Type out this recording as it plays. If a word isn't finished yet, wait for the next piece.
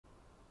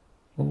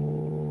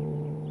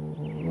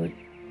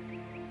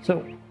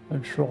So,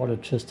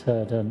 Enshrouded just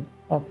had an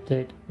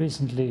update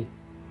recently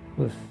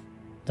with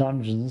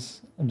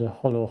dungeons and the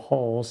hollow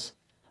halls.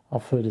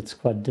 I've heard it's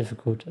quite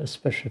difficult,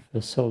 especially for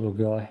a solo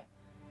guy.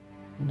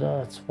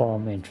 That's why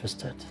I'm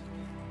interested.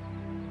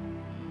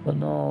 But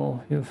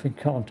now you've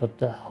encountered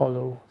the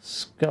hollow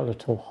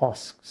skeletal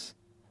husks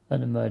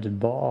animated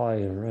by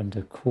ire and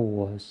the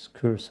core's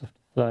curse of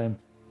the flame.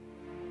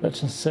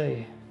 Legends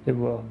say they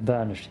were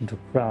banished into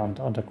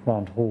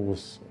underground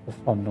halls of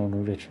unknown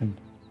origin.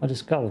 I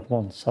discovered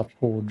one such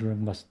hole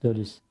during my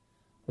studies,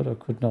 but I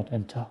could not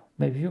enter.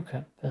 Maybe you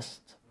can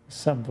best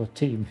assemble a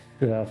team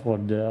if you have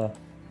one there.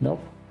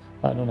 Nope,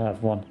 I don't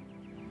have one.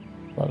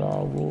 But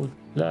I would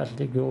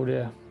gladly go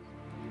there.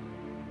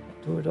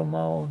 I'll do it on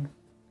my own.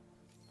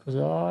 Because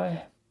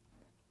I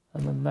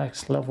am a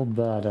max level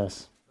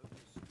badass.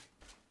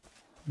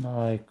 And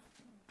I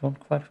don't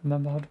quite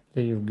remember how to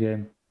play your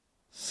game.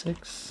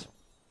 6.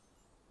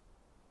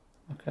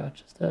 Okay, I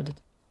just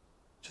added.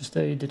 Just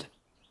aided.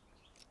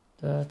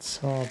 That's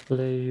how I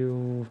play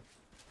you.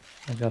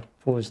 I got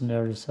poison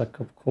arrows, I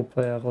got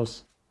copper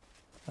arrows.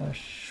 I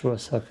sure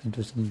as I can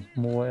do some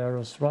more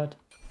arrows, right?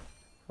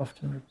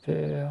 Craft and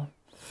repair.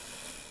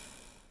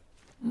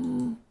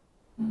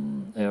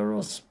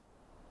 Arrows.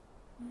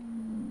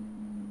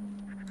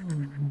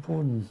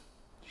 Wooden.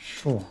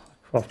 Sure,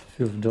 I craft a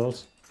few of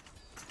those.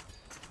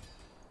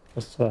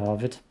 Just so I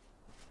have it.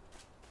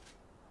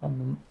 I'm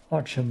an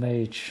archer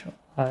mage.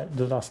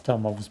 The last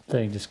time I was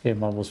playing this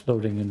game I was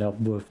loading it up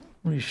with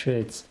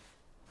reshades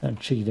and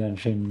cheat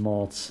engine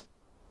mods.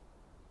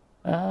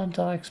 And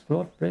I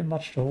explored pretty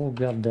much the whole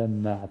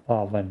goddamn map.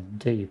 I went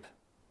deep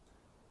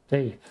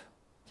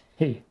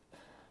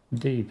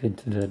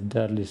into the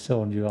deadly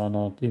zone you are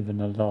not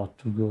even allowed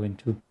to go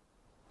into.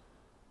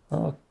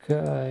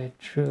 Okay,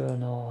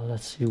 journal.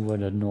 Let's see where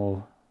the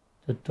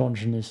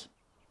dungeon is.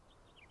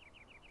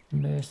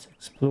 Let's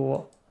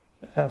explore.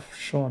 F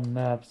shown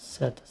map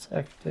set as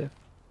active.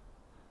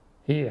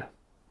 Here.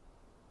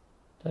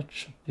 That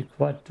should be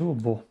quite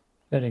doable.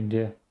 Getting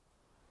there.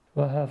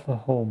 Do I have a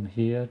home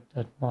here?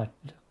 That might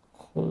be the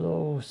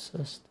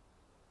closest.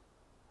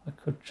 I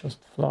could just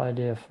fly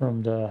there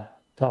from the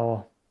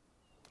tower.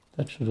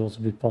 That should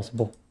also be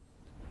possible.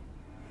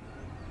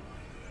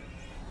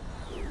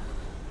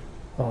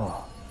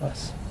 Oh,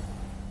 nice.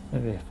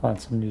 Maybe find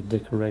some new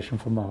decoration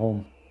for my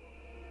home.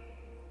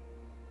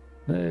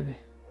 Maybe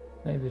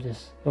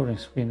this loading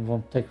screen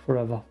won't take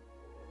forever.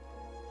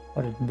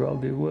 But it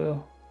probably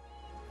will.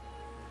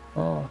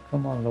 Oh,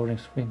 come on, loading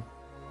screen.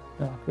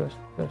 Yeah, good.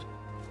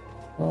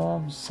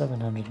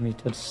 700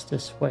 meters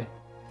this way.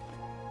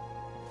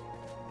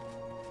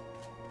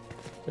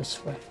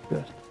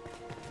 Good.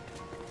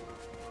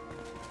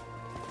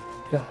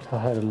 God, I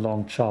had a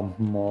long jump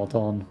mod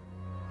on.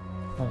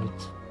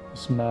 It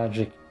was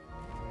magic.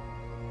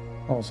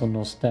 Also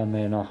no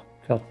stamina.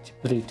 Got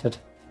depleted.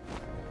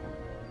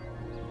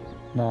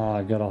 Now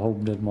I gotta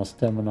hope that my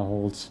stamina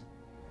holds.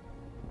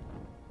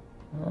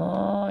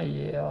 Oh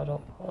yeah,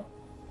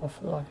 I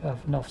feel like I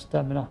have enough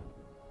stamina.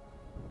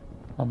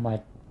 I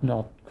might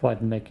not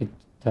quite make it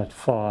that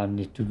far. I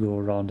need to go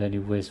around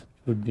anyways, which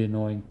would be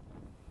annoying.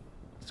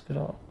 Let's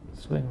go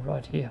swing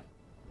right here.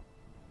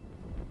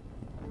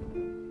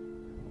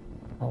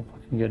 Hope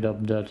I can get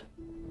up that.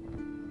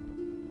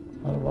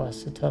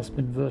 Otherwise it has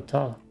been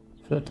fertile.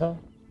 Fertile?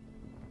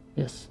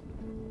 Yes.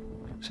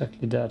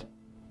 Exactly that.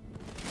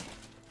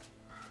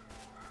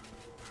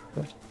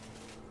 Good.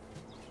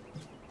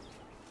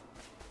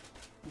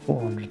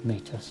 400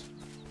 meters.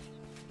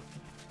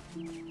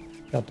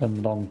 Got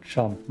them long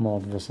jump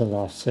mod was a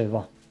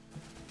lifesaver.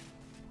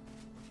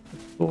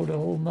 Explore the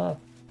whole map.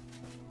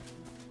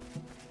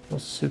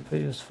 Was super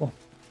useful.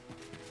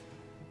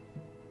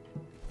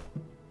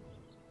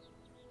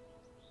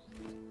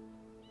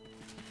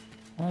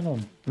 I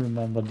don't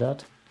remember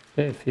that.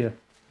 Cave here.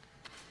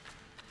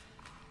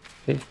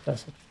 Cave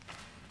passage.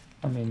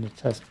 I mean, it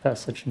has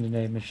passage in the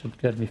name, it should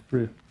get me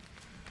through.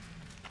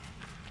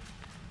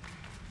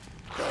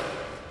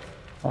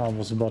 I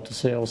was about to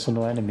say also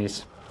no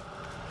enemies.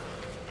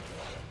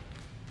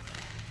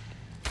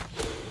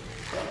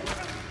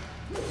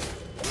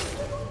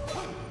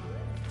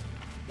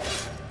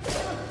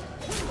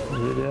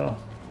 Here they are.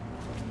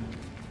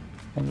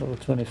 I'm level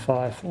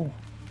 25. Oh,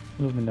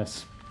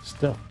 luminous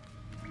stuff.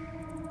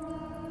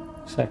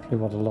 Exactly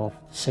what I love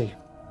to see.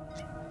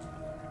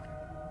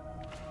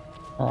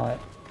 I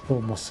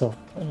built myself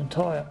an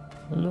entire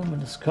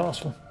luminous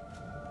castle.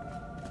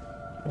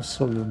 It was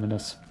so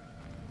luminous.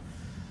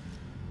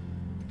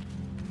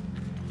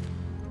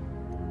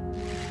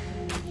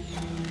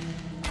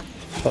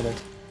 Shut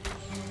it.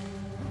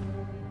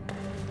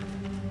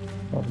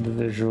 Love the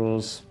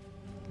visuals.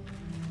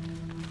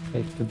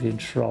 Hate to be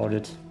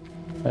enshrouded.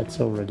 That's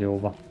already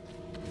over.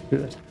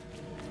 Good.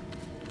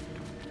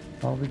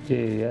 Are we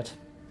there yet?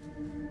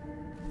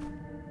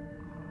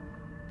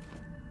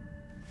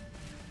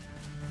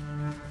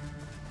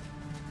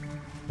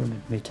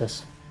 100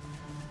 meters.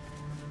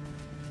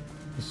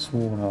 I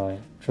sworn I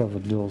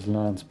traveled those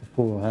lands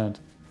beforehand.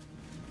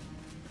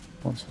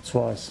 Once or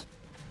twice.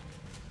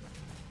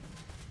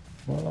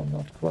 Well, I'm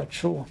not quite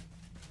sure.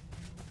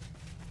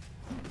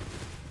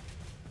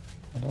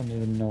 I don't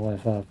even know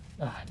if I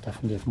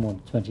definitely have more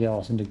than 20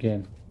 hours in the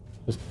game.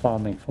 Just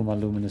farming for my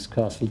luminous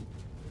castle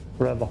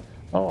forever.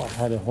 Oh, I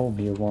had a home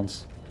here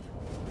once.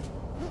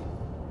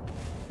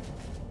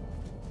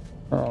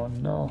 Oh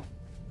no.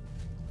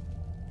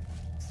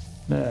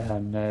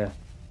 No.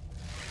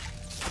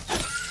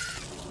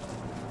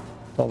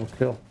 Double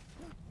kill.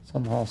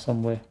 Somehow,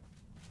 some way.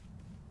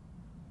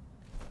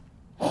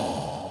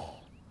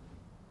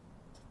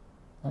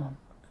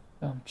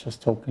 I'm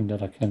just hoping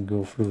that I can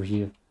go through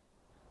here.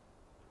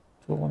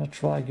 Do I want to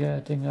try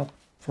getting up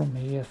from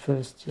here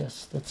first?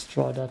 Yes, let's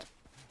try that.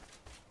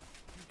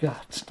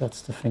 God,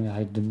 that's the thing I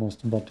hate the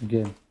most about the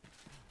game.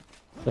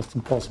 Just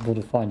impossible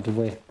to find the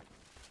way.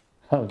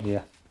 Hell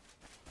yeah.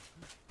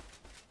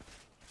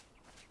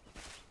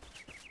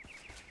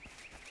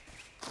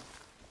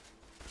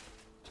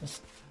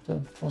 Just the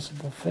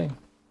impossible thing.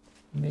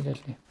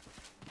 Immediately.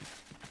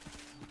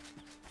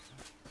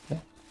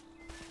 Okay.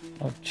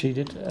 I'll cheat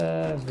it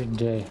every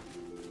day.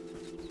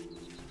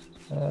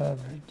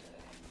 Every day.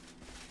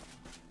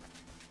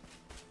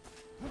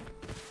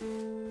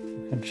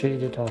 You can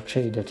cheat it or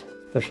cheat it,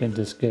 especially in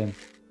this game.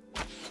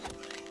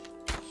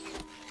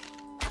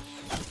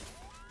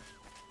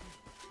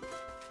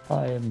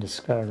 I am the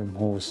Skyrim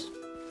horse.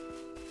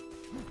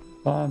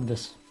 I'm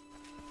this.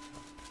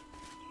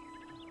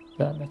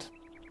 Damn it.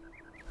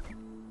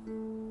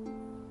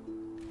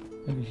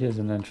 Maybe here's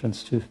an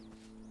entrance too.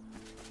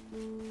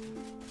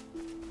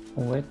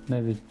 Oh wait,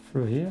 maybe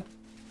through here?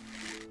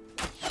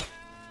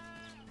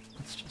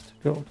 It's just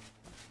a goat.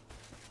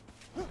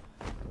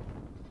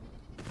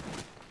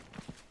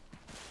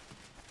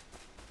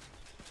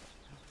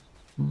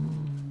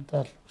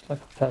 That looks like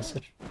a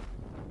passage.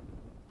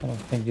 I don't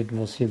think it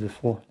was here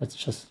before. Let's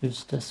just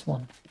use this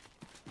one.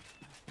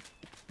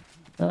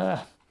 I'm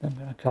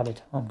gonna cut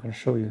it. I'm gonna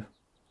show you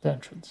the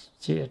entrance.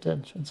 See it, the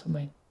entrance, I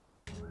mean.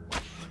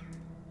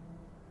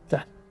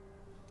 That.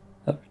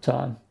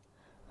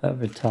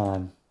 Every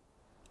time.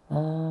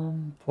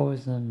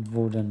 Poison,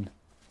 wooden.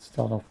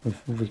 Start off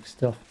with weak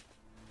stuff.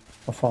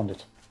 I found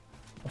it.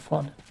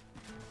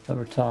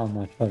 Every time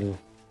I try to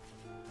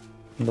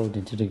load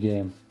into the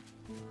game.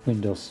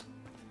 Windows.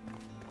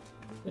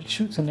 It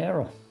shoots an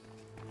arrow.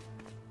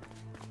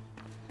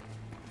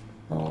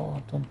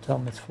 Oh, don't tell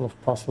me it's full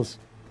of puzzles.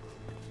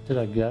 Did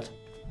I get?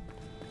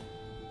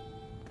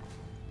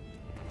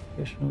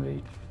 Location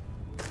reach.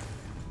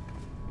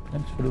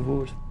 Thanks for the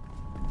wood.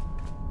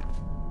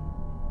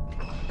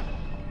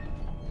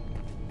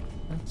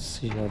 Let's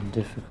see how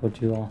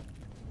difficult you are.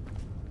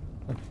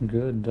 Looking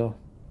good though.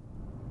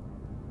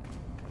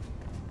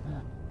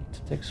 Need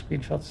to take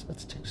screenshots.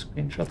 Let's take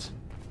screenshots.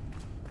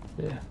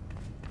 Yeah.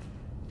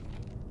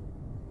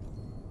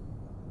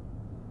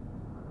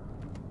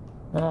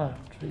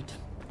 Treat.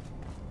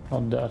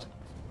 On that.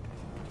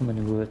 Too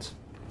many words.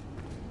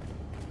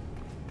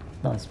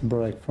 Nice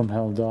break from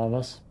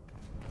Helldivers.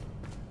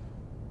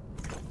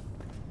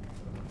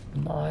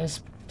 Nice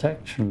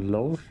protection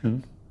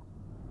lotion.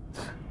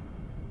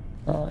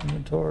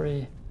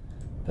 Inventory.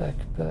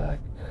 Backpack.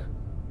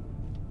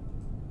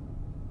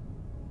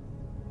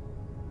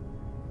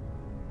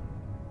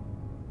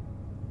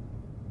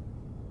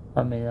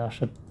 I mean, I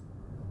should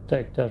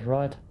take that,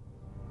 right?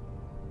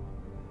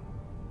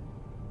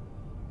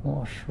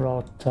 More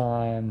shroud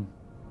time,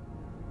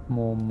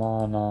 more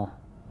mana.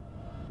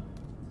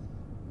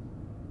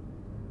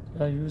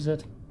 Did I use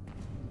it?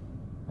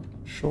 I'm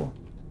not sure.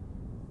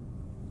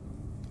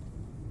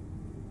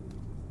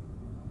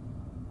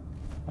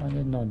 I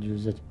did not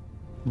use it.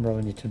 I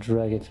probably need to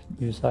drag it.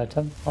 Use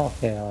item.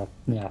 Okay,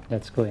 yeah,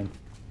 let's go in.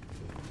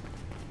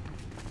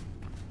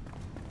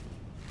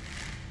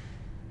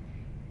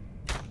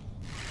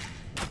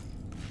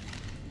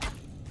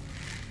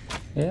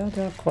 Yeah,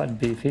 they're quite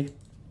beefy.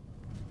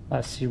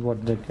 I see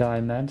what the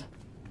guy meant.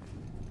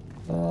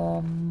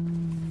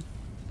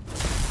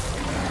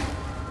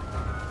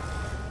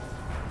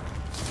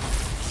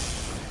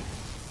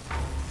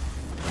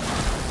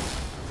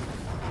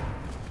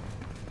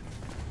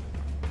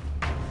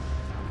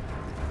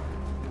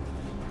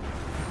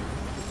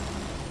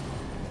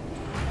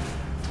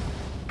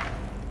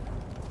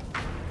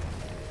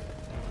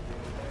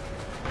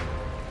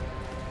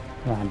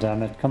 Ah,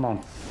 damn it, come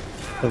on.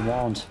 The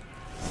wand.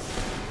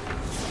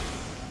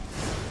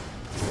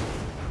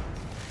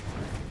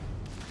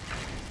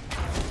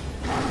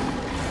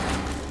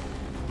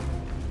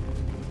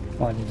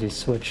 Why did he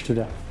switch to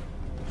that?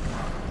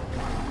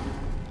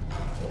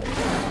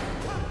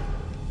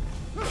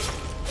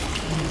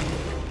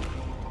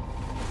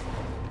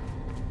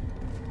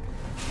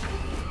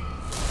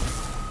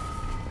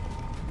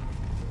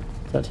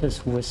 Is that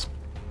his wisp?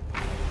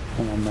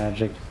 Oh, no,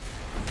 magic.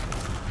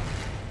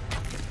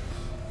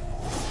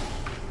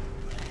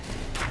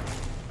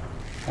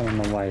 I don't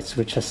know why it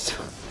switches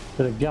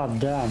to the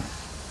goddamn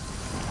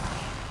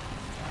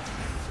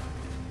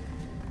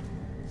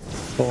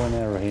bow and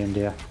arrow here and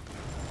there.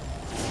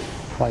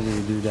 Why did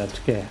you do that?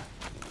 Okay.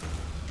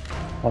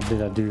 What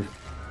did I do?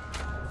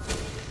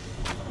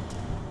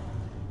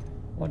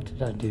 What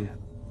did I do?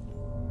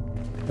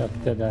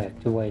 Did I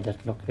activate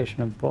that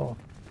location above?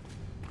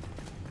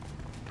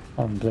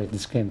 I haven't played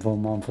this game for a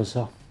month or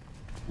so.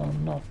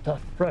 I'm not that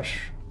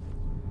fresh.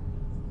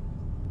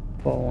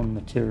 Bone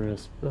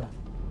materials, but...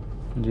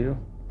 And you?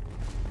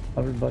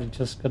 Everybody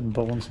just got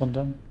bones on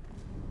them?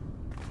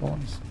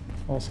 Bones.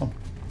 Awesome.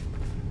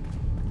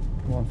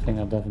 One thing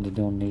I definitely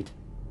don't need.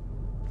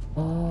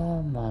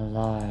 Oh, my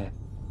life.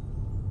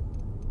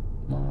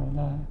 My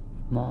life.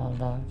 My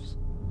lives.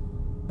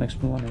 Makes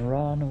me want to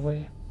run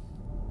away.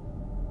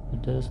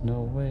 But there's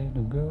no way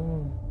to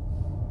go.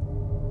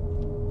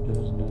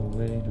 There's no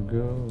way to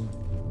go.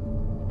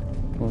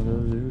 What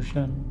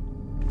illusion.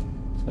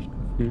 Such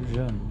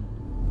confusion.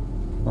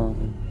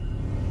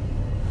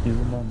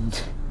 Human.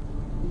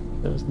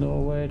 There's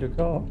no way to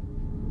go.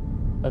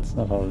 That's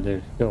not how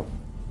they go.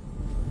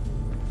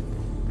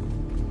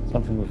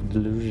 Something with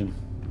delusion.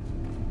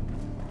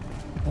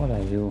 What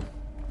are you?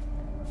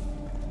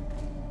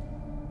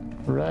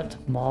 Red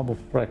marble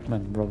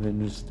fragment, probably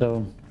new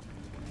stone.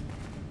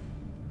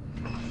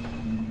 Is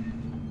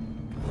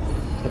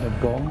that a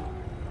bomb?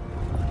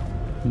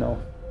 No.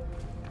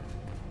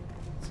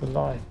 It's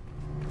alive.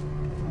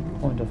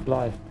 Point of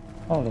life.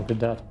 Oh, look at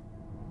that.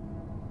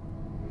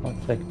 I'll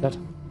take that.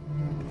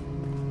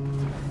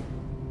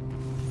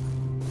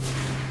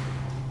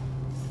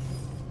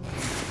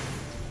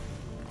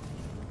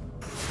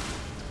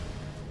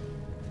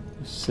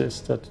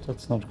 Says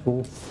that's not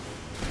cool.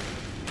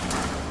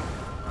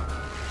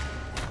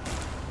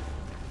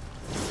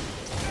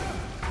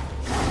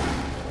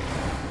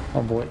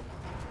 Oh boy.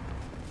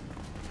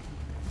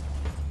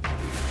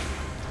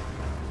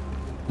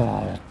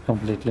 Ah, that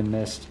completely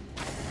missed.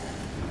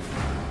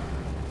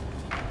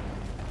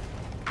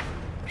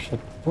 Should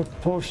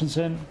put potions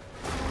in.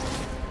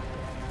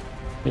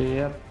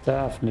 Yep,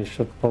 definitely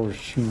should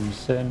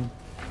potions in.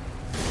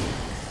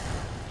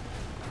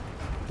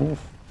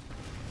 Oof.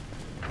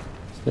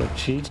 Is there a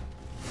cheat?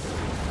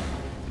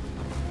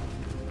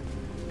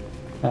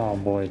 Oh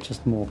boy,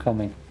 just more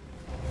coming.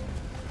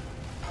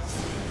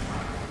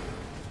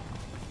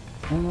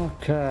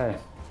 Okay.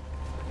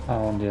 I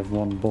only have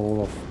one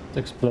ball of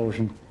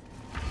explosion.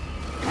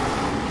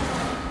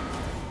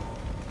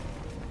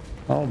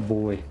 Oh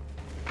boy.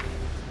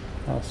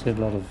 I see a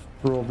lot of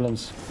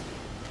problems.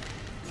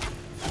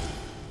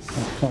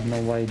 I don't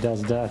know why he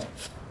does that.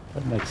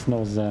 That makes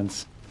no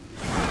sense.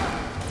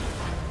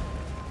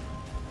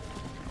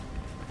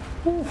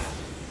 Oof.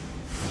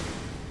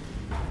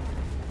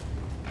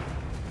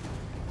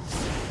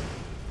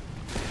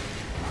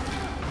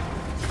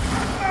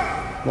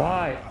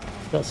 Why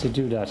does he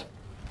do that?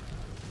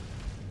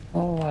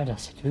 Oh, why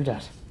does he do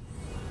that?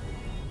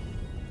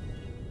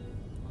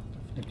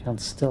 I can't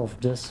stealth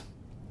this.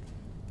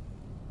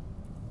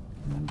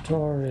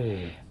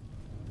 Inventory.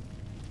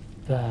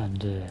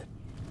 Bandit.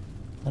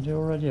 Are they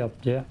already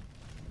up there?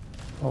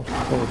 Oh,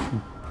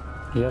 potion.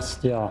 Yes,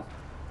 they are.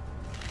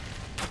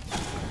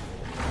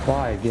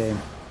 Why, game?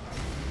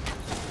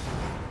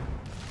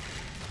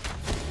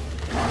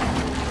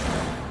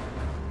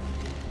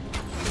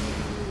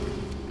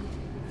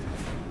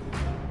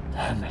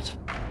 Damn it.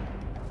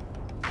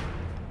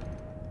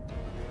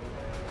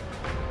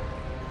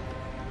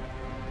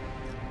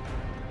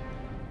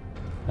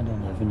 I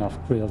don't have enough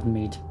grilled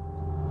meat.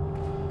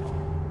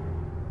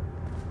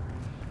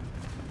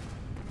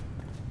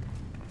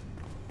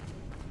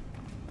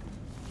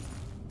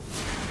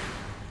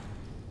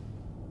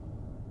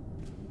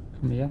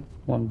 Come here,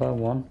 one by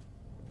one.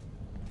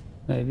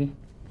 Maybe.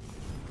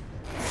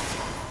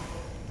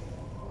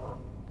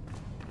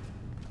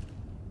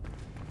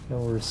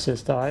 You'll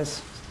resist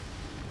ice.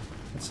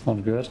 That's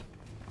not good.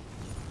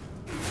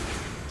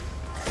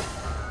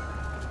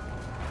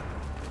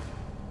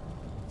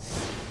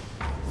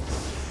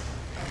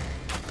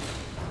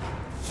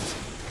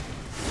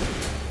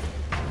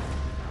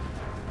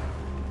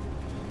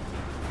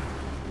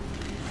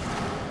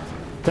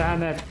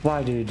 Damn it,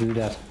 why do you do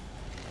that?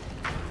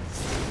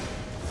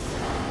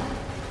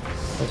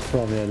 That's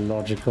probably a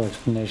logical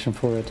explanation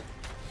for it.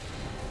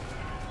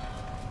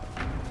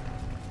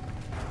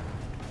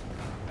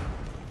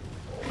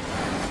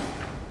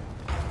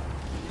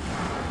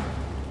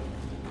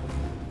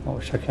 I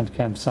wish I can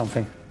camp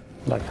something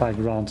like high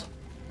ground.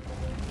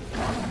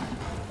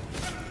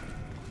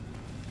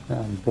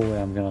 And boy,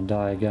 I'm gonna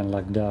die again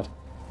like that.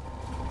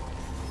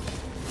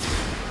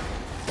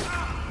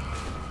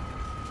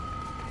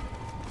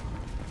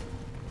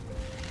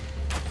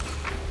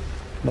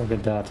 Look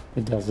at that,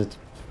 it does it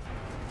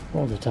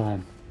all the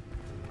time.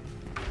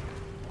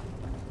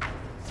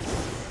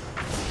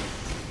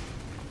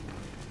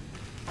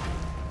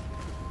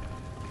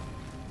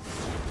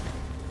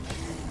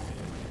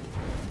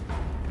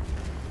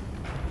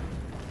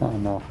 Oh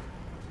no.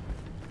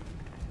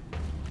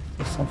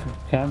 There's something to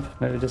camp,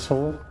 maybe this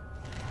hole?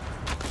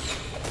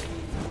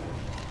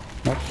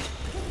 Nope.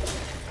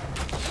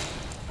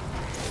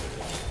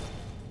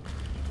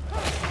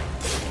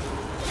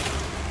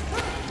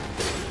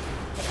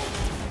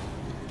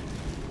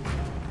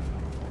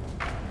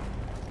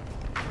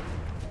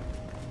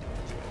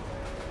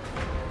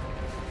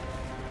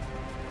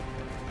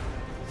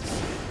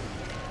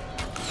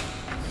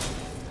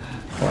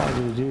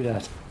 do you do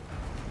that?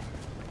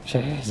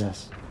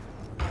 Jesus.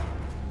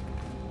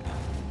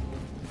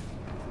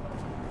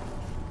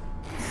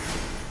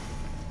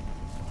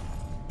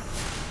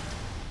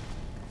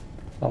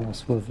 That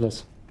was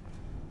worthless.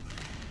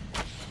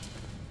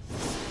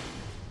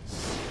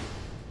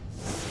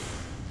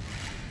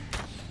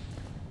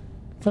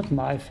 Is that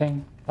my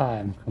thing?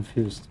 I'm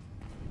confused.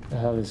 What the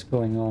hell is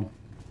going on?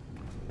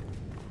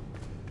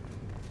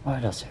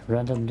 Why does he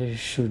randomly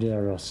shoot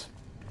arrows?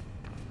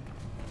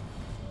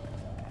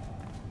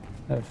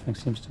 Everything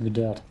seems to be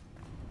dead.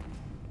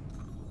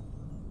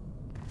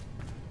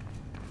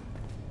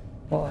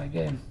 Why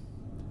game?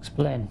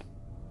 Explain.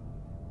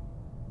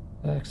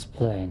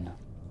 Explain.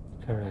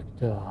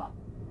 Character.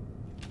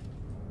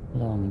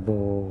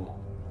 Longbow.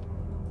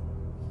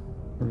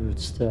 Root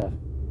staff.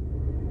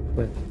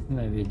 Whip.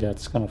 Maybe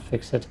that's gonna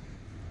fix it.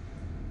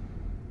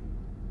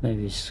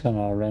 Maybe he's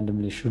gonna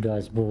randomly shoot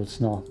ice bolts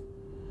now.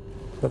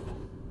 Whip.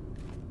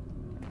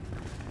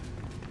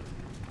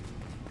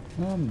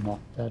 I'm not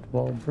that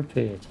well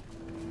prepared.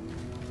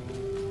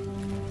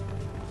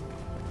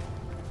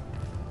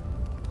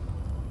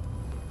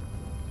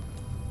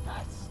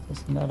 It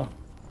doesn't matter.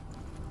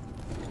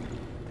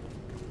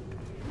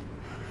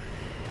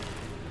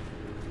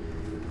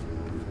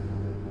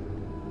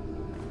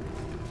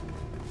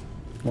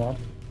 What?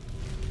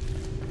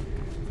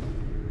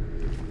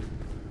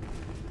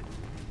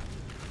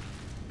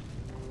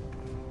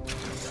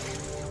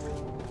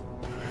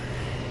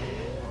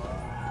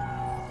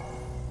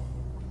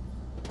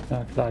 Can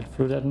I glide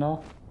through that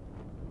now?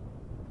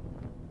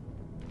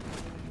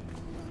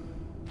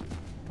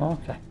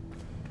 Okay.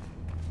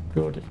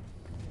 Good.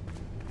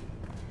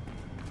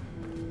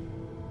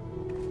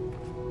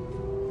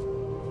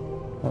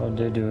 What are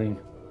they doing?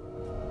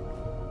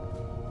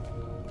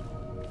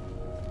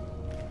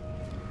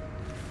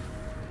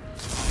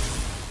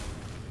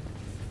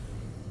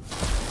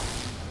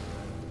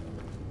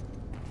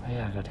 Oh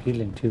yeah, I got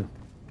healing too.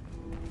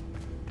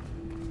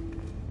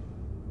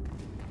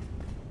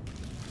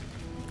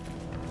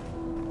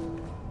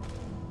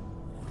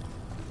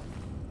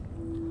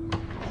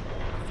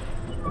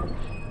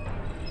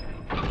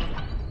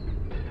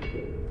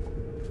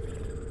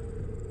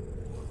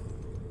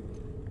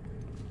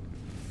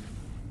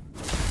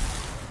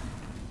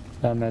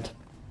 Damn it.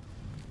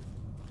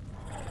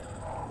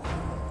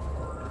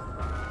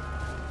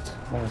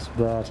 That was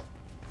bad.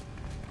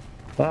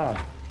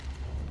 Bad.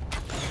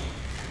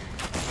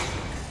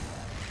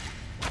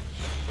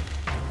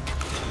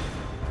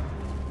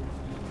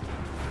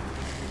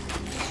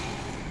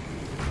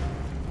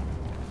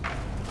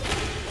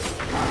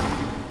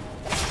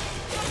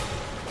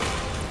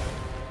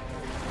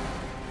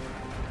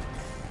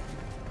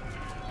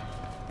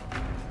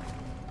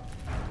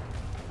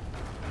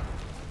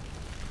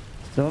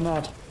 Still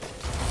not.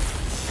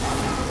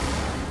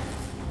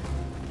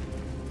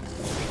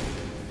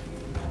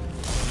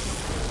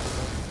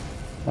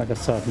 Like I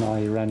said, now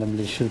he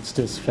randomly shoots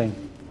this thing.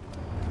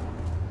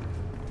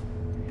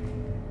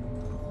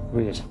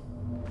 Weird.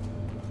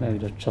 Maybe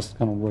that's just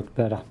gonna work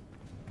better.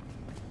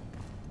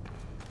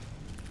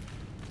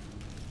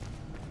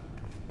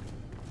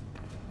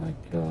 My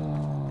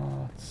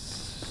god.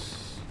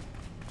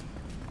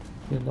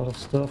 A lot of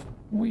stuff.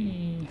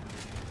 Whee!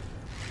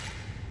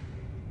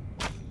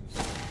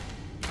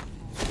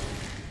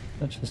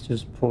 Let's just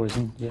use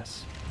poison,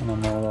 yes. And I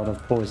know a lot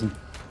of poison.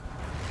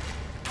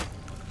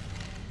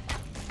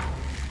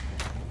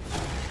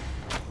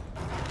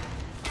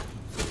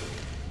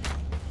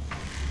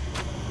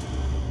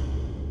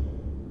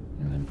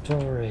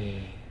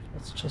 Inventory.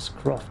 Let's just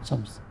craft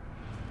some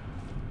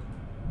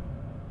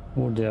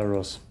wood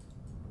arrows.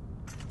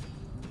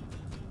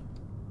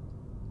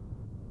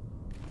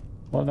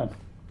 Well then.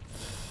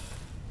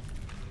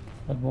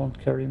 That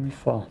won't carry me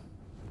far.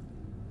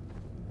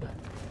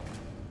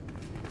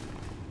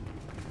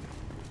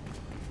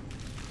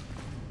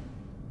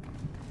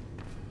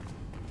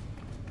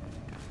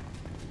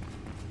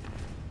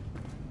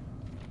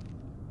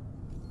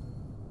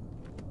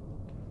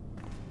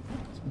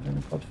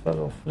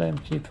 Fellow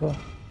Flamekeeper.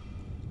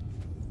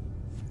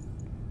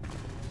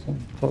 Some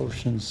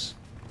potions.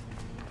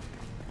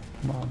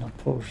 Mana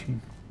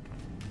potion.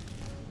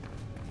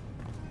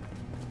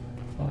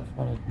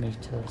 500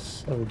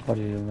 meters.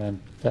 Everybody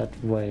went that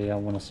way. I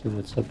want to see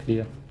what's up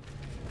here.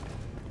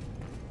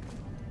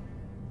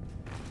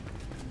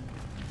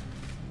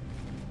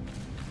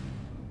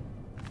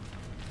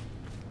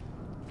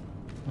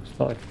 Looks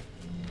like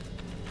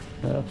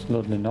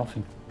absolutely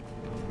nothing.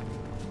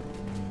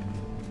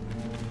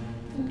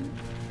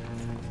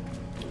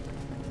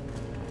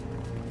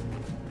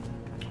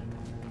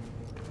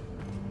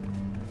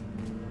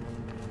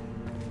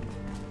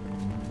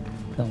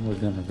 Then we're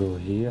gonna go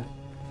here.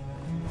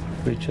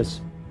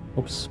 Creatures.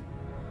 Oops.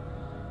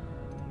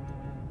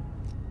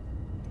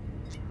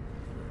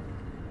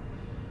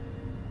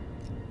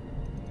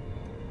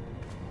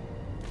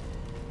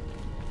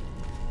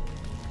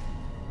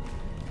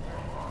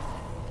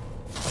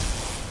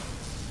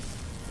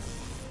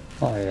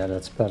 Oh yeah,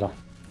 that's better.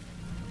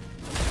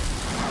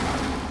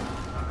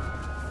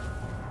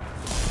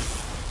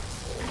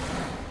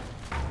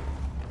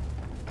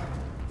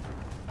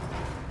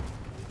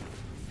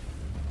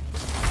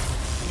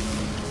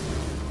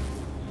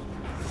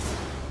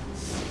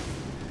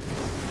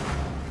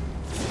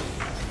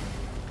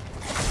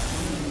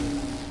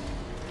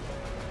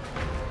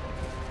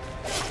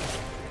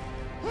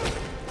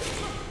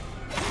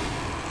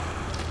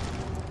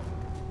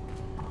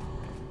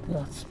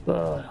 That's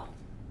bad.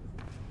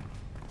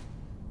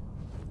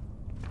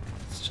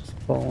 It's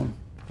just bone.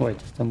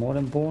 Wait, is there more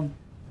than bone?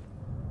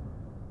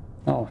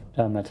 Oh,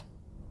 damn it.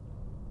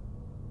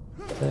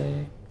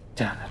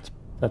 Damn it.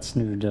 That's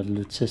new, the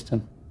loot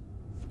system.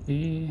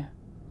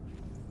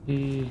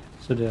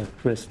 So there are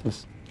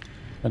crystals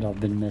that I've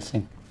been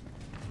missing.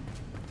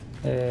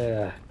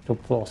 Yeah,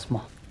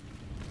 ectoplasma.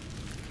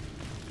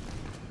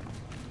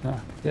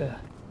 Ah, yeah.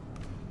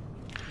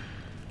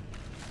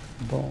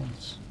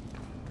 Bones.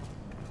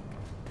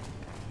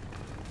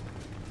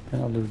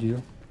 Can I loot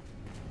you?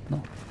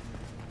 No.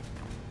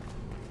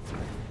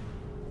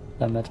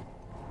 Damn it.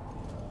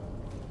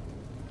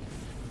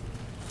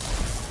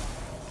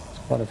 It's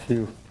quite a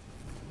few.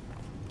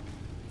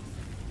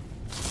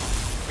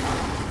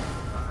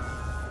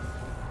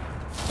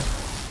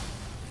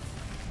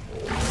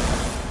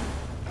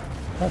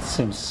 That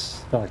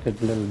seems like a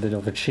little bit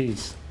of a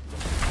cheese.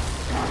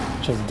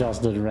 Just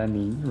does that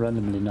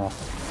randomly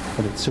enough,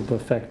 but it's super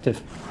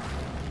effective.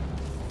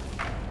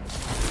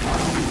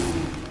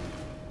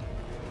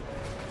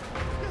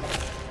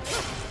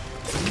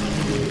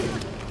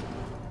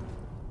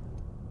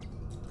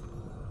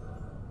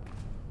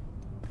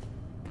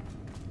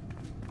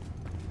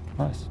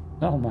 Nice.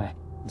 Oh, my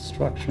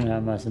construction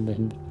ammo's in the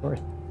inventory.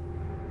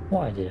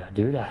 Why did I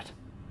do that?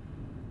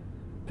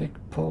 Big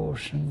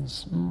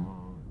potions.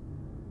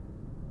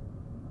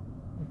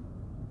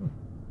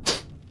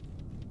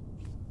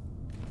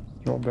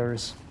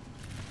 Strawberries.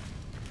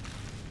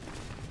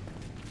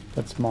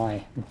 That's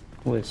my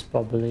wisp,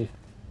 I believe.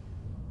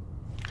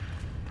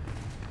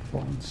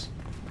 Bones.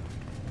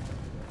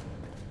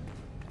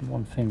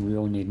 One thing we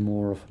all need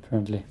more of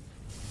apparently.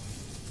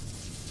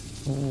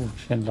 Oh,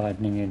 chain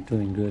lightning ain't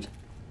doing good.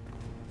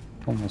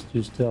 Almost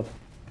used up.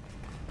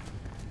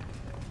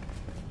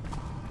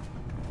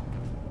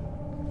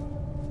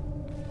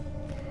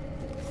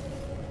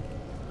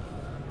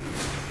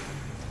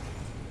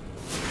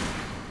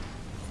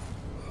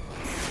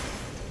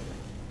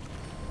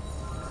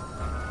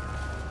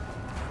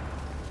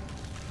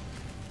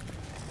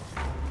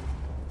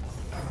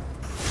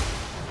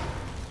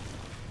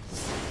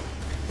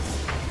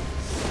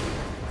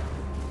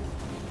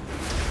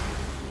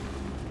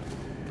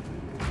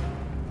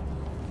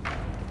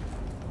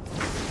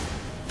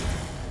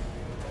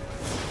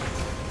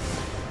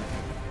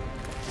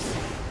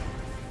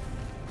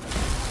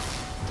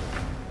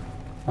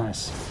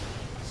 Nice.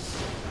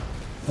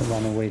 The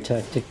runaway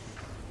tactic.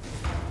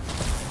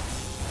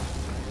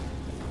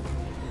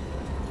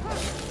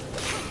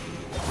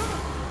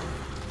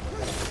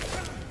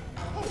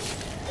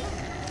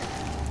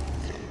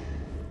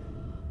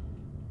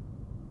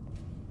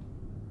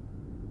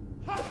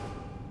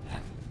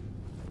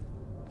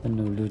 The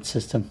new loot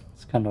system.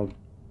 It's kind of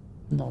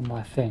not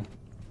my thing.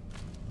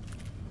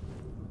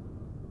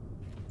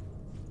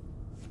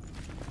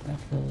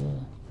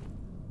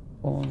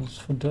 Bones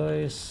for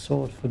days,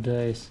 sword for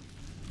days.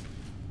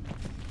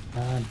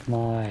 And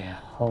my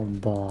home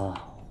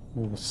bar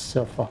will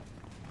suffer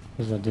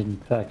because I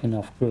didn't pack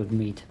enough good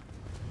meat.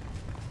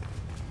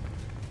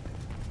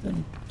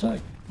 Didn't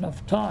take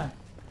enough time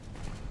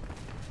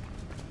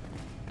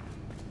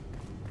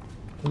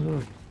to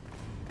loot.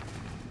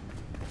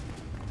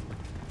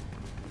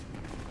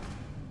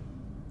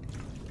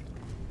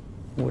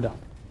 Water.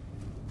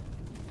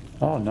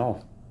 Oh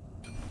no.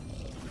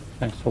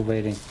 Thanks for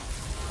waiting.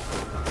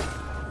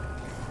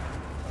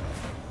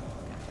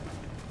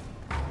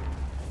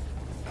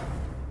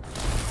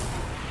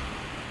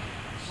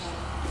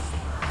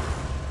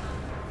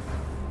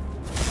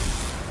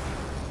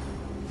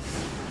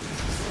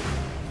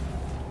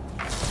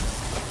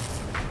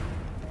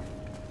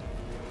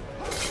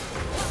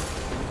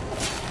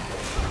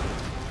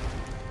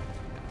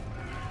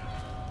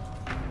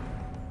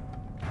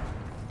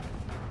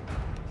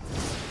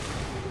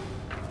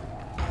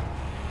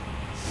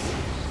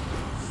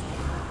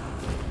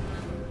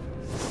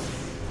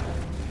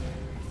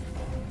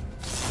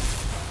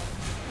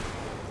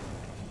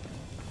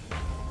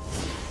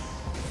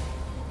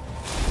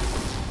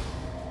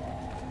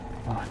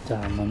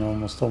 Damn, and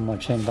almost all my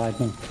chain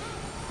lightning.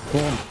 Go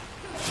on.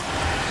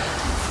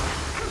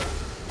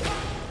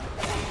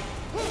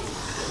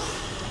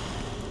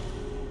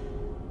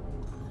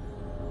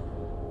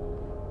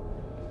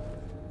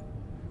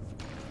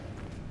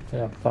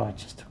 Yeah, but I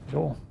just took it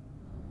all.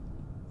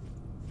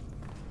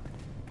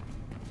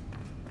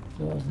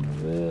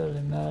 Doesn't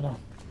really matter.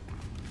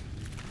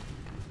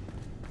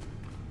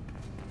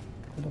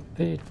 Gotta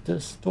beat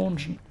this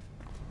dungeon.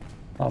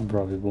 I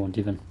probably won't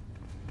even.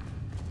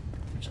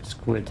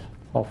 Just quit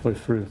halfway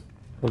through,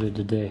 call it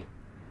a day.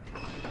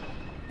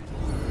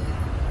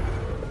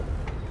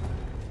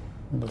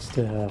 Unless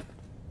they have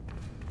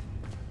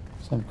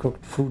some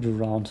cooked food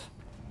around.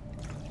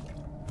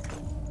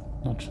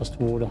 Not just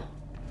water.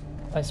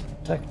 Ice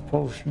protect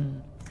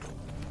potion.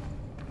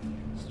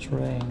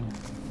 String.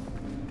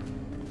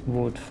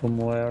 Wood for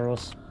more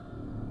arrows.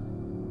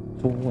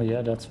 Oh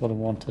yeah, that's what I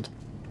wanted.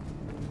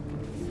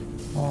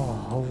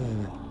 Oh.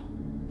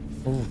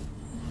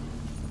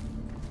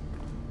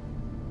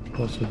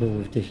 also go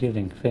with the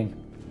healing thing.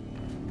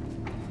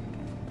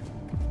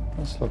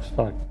 This looks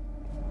like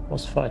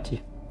boss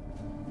fighty.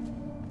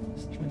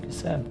 This drink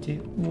is empty.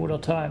 Water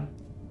time.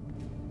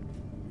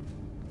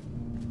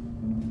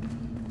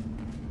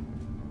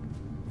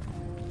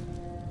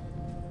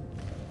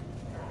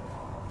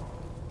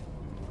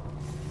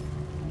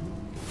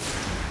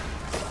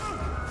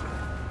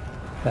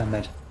 Damn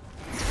it.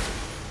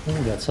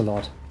 Oh, that's a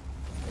lot.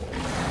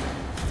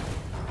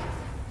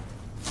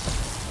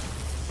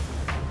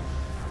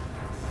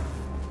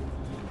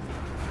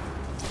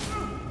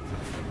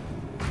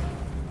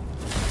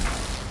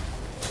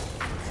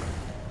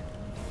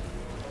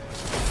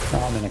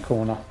 I'm in a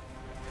corner.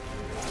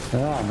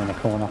 Yeah, I'm in a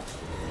corner.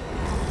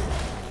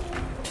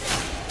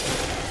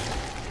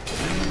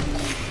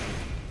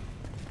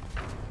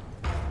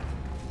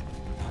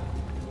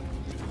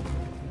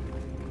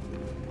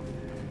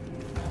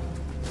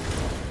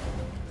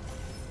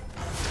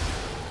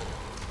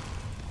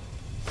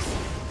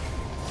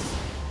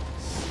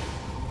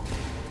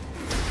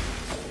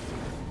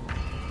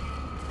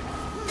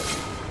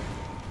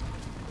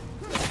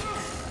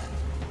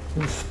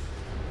 Oof.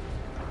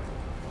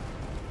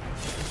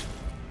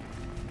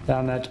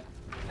 Damn it.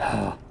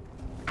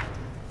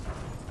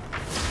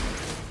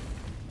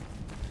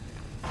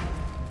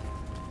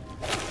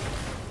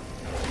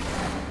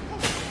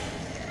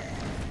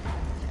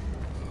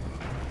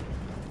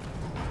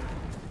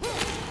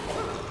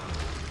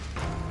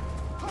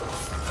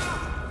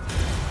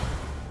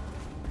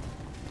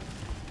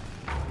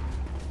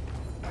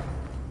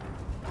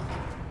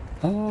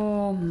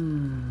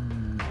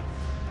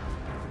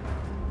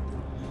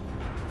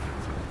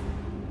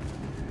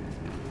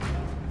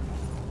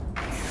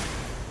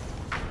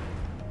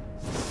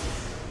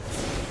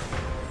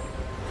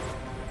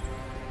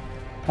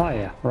 Oh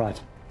yeah, right.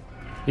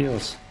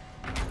 Heals.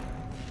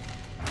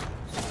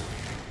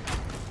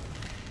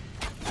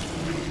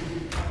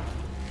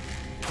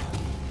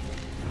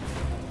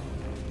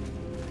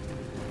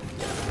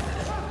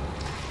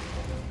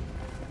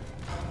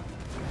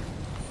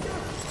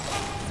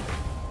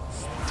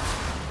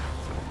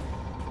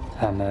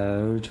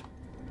 Hammered.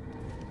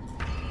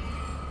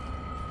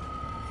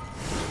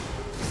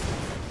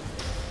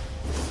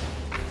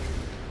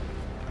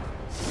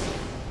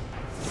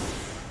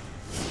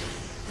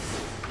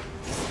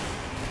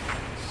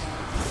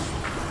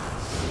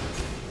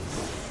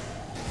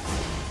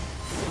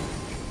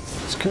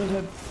 Kill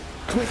him!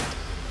 Quick!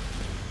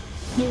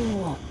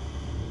 No!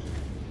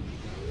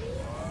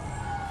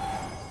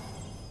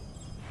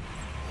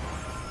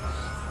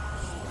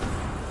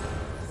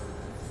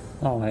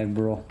 Oh hey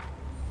bro.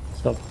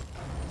 Stop.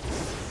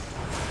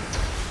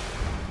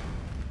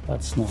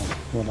 That's not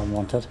what I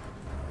wanted.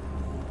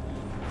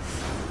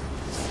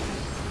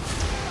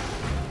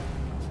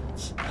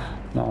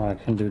 No, I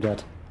can do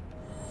that.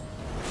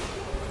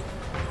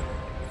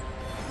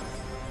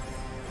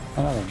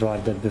 I never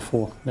tried that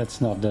before.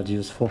 That's not that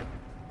useful.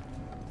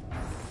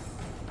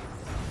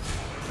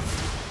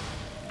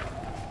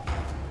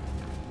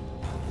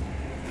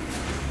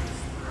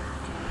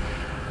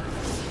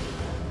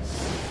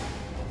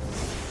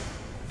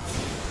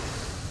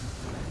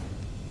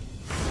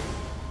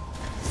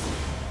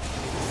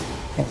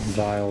 Can't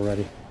die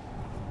already.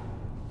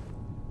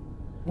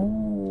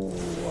 Oh,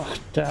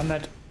 damn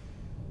it.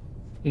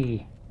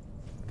 E.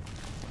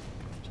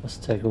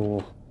 Just take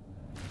all.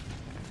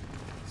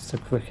 The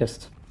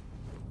quickest.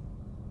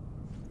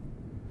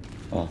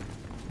 Oh,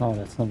 no,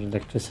 that's not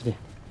electricity.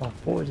 Oh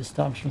boy, this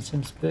dungeon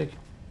seems big.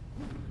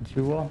 And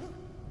you are?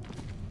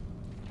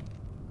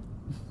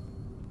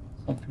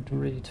 Something to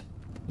read.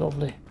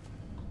 Lovely.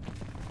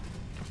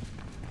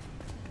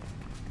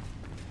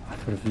 I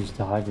could have used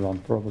the high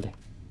ground probably.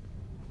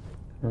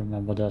 I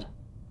remember that.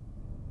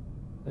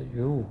 But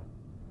you.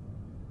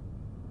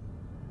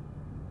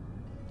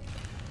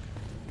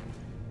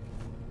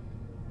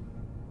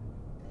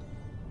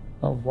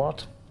 Oh,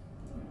 what?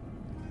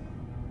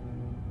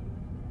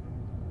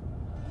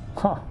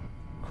 Huh,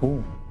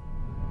 cool.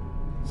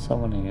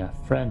 Summoning a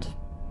friend.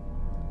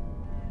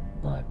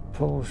 My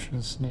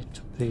potions need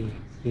to be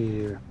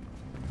here.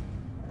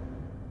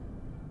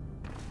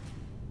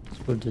 Let's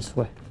go this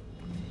way.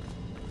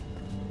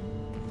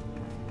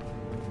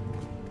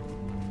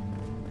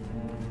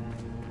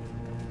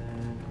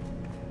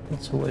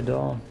 That's the way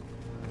down.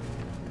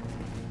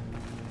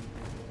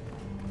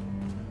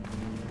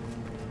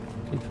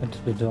 Deep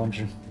into the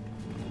dungeon.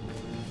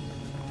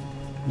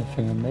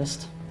 Anything I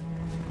missed?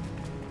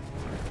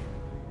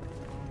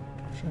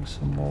 Drink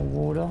some more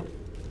water.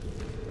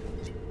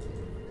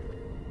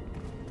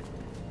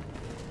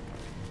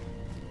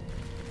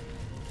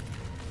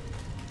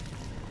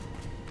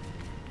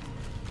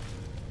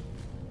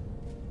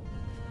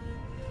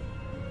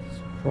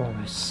 There's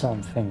probably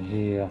something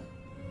here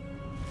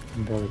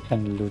where we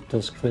can loot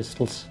those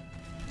crystals.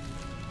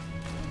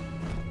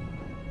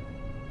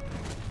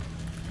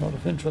 Lot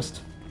of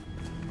interest.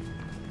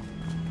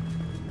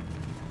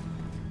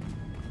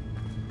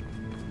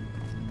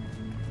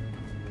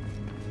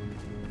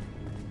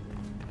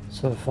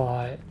 So if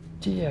I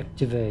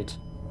deactivate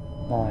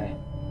my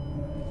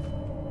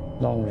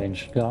long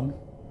range gun.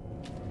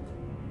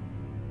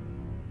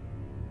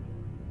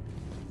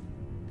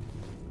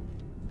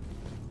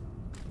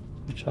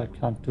 Which I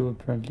can't do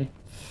apparently.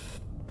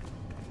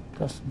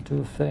 Doesn't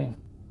do a thing.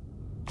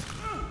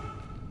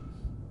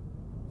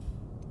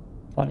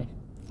 Funny,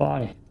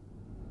 funny.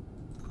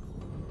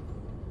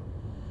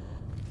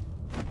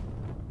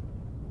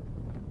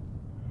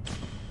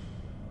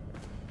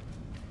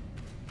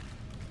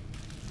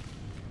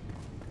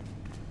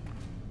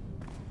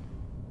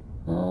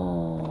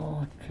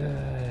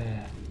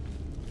 Okay.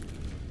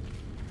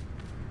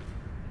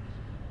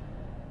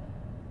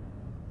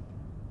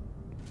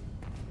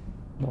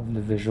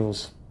 Lovely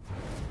visuals.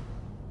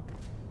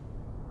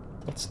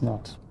 That's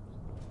not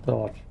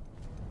dodge.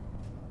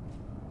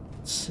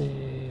 Let's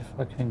see if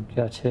I can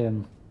get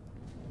him.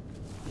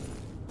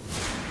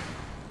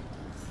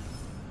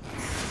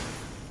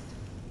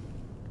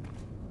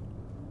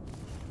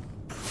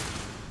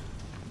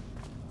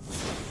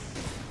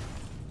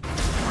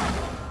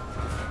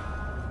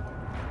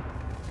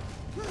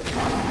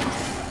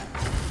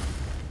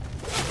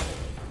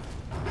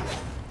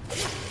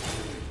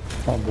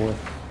 Oh boy.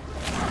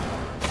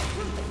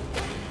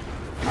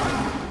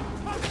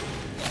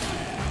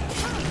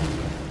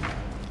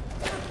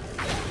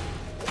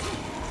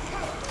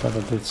 The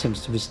other dude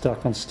seems to be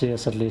stuck on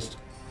stairs at least.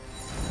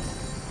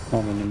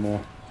 Not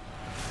anymore.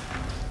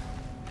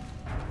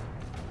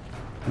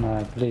 Can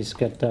I please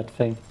get that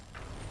thing?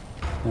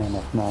 No,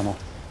 enough mana.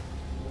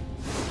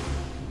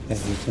 Okay,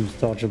 he seems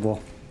dodgeable.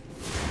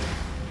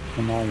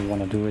 And now you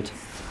want to do it.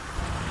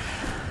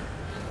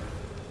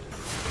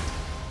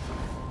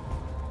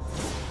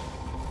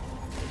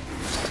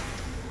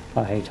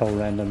 I hate how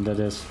random that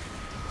is.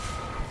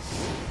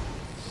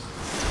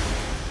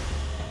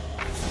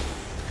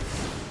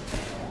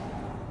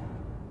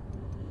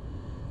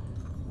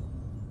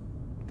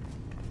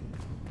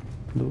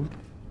 Loot.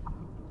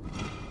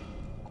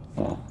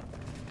 Oh,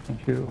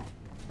 thank you.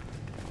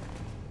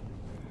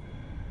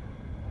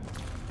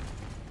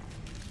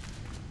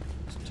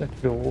 Let's check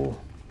your wall.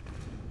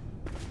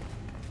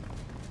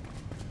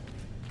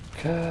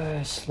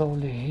 Okay,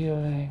 slowly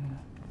healing.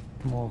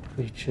 More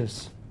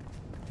creatures.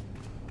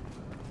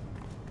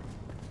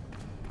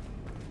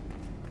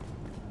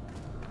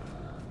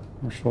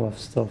 I'm sure I've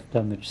stuff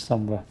damage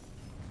somewhere.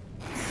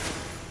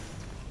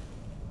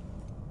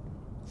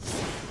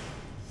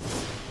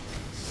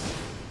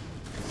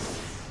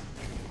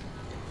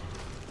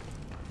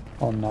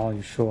 Oh, now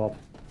you show up.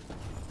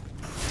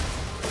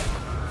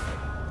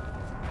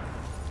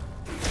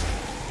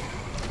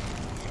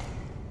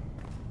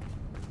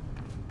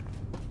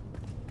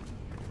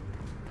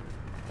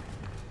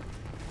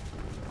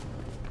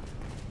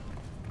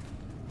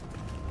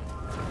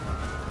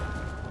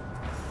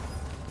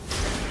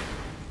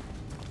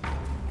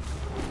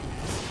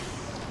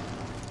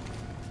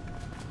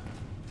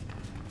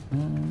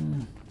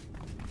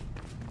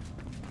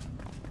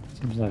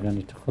 Seems like I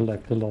need to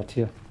collect a lot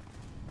here.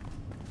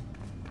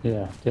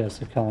 Yeah, there's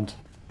the count.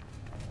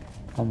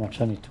 How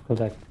much I need to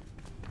collect.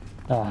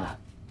 Ah,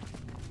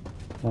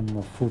 one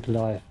more food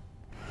life.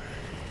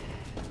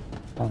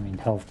 I mean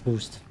health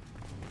boost.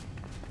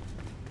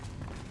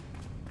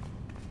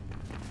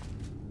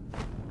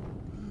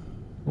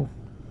 Oh,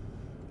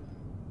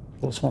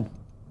 close one.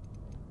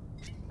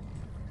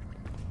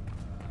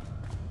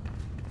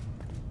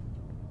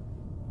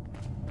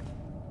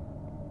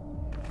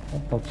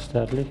 That looks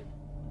deadly.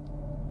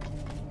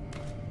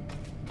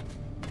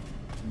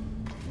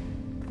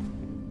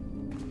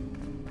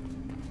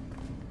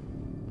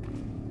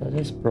 That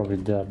is probably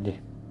deadly.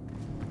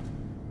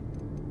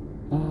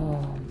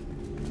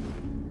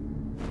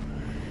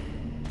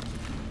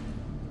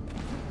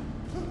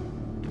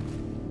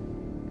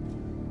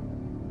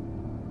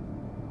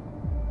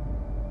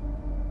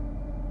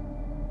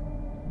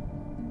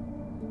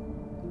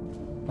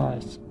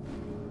 Nice.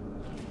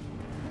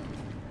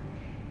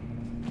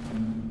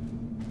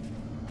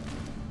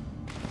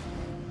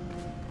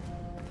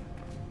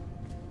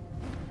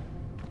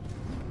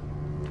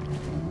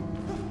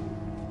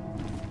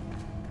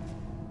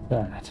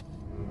 Damn it.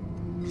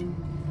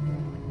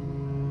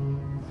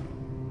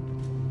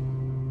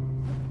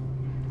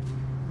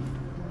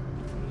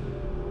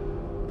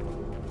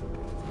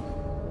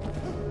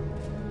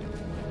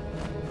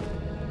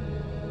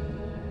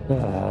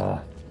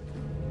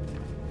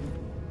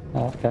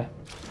 Okay.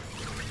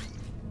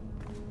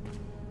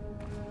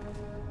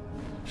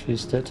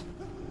 She's dead.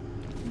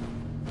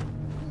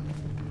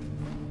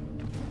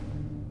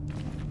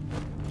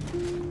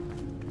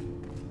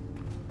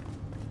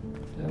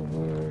 There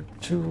were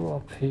two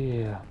up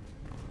here.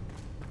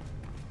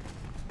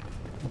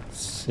 Let's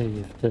see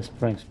if this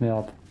brings me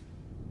up.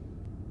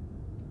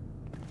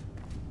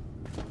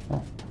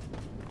 Oh.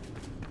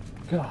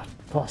 God,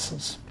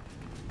 puzzles.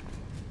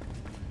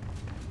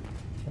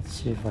 Let's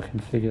see if I can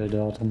figure it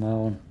out on my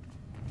own.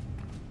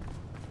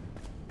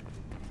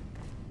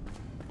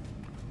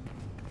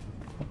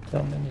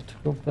 Tell me I need to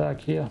go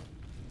back here.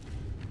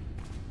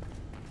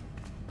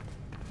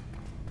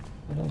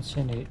 I don't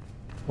see any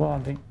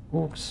climbing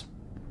hooks.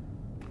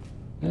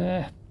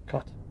 Eh,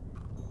 cut.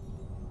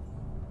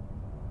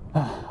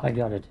 I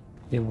got it.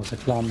 Here was a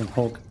climbing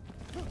hook.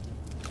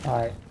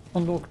 I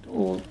unlocked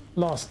all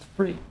last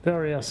 3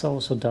 barriers. I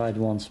also died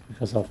once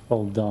because I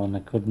fell down. I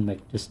couldn't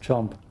make this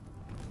jump.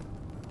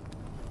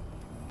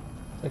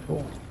 Like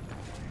what?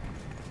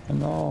 And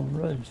now I'm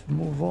ready to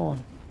move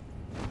on.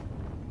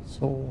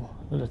 So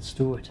let's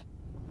do it.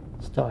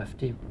 Let's dive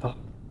deeper.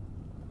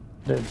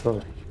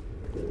 Literally.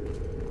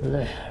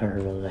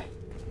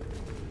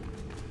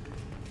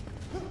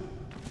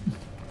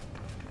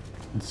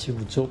 And see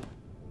what's up.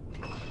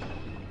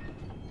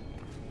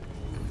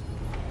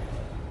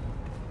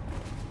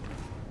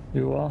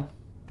 You are?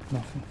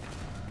 Nothing.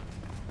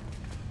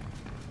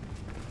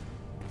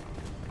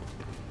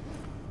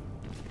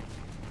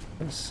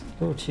 There's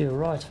loot here,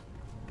 right?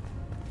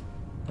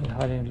 Are you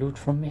hiding loot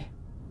from me?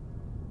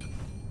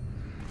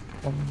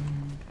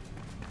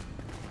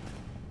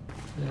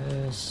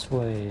 This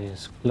way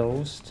is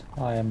closed,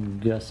 I am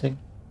guessing.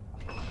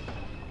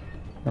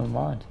 Never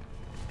mind.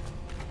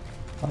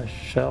 I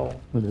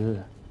shall.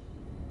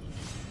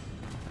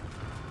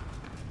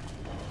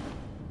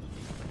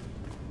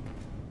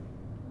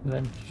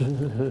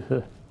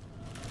 Eventually.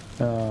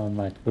 I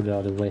might go the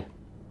other way.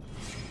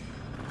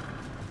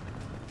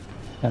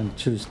 And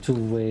choose 2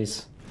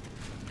 ways.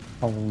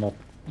 I will not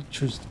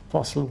choose the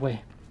puzzle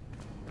way.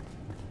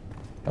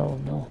 Oh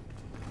no.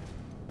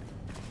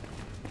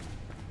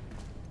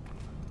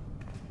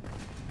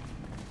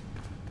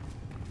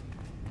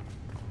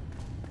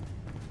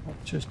 I'll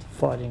choose the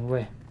fighting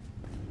way.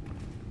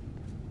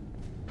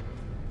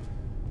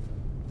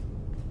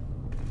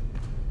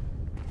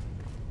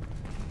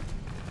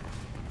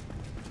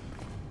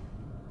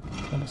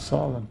 Kind of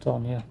silent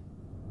on here.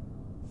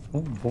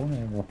 Oh, bone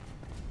arrow.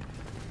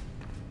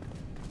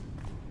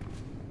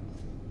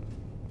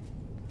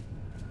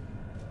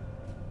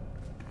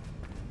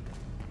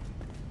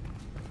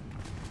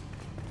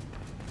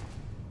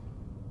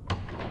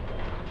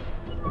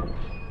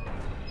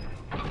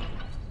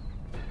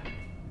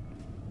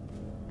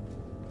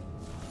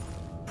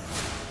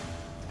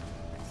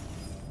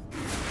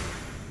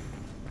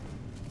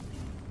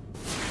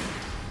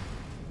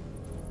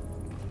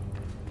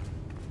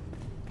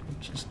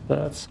 Just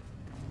birds.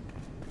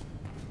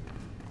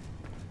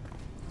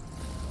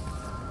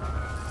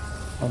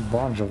 A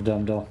bunch of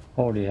them though.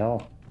 Holy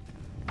hell.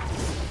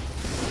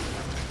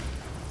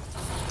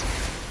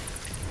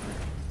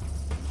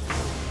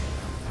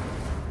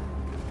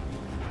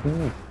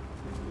 Ooh.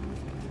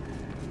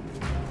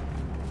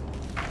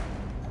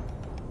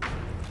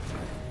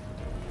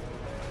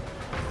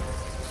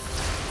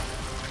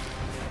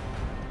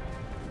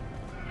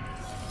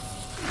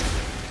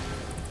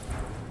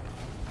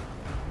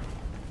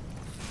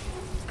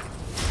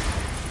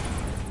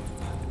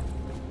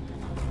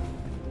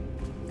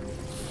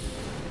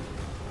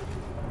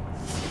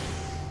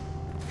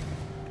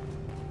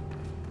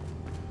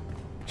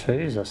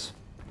 Jesus.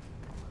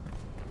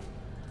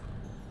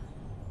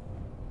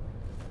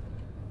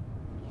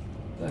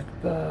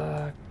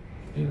 Back.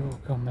 You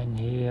come in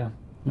here.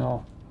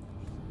 No.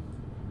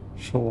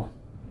 Sure.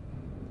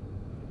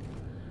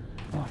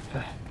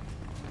 Okay.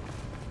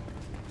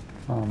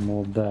 Oh,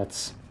 more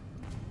bats.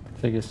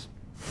 Figures.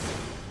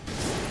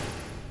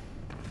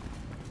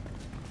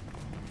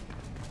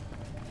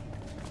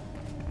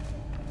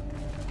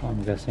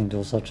 I'm guessing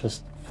those are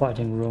just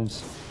fighting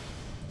rooms.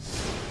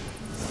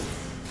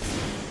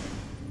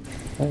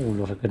 Oh,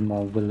 look at my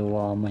willow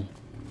army.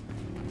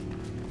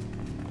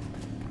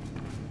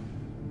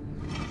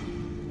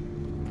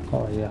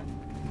 Oh yeah.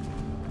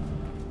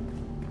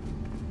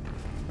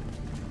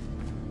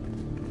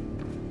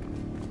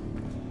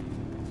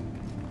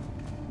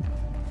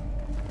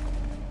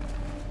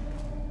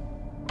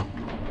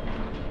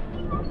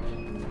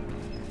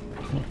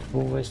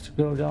 Multiple ways to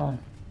go down.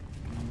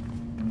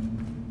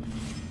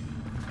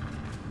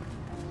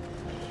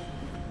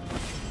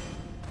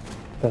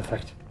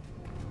 Perfect.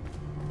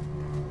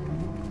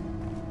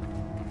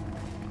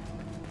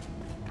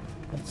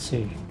 Let's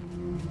see.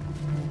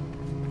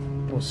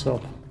 What's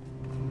up?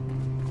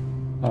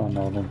 Oh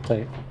no,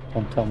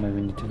 don't tell me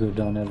we need to go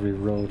down every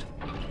road.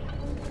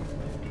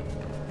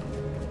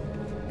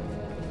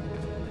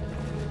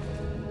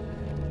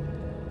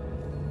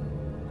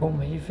 Kom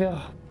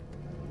hierver.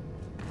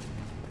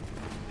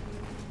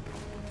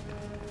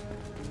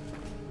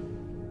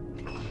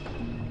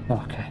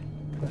 Okay,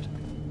 good.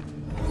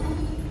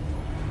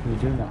 We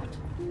do not.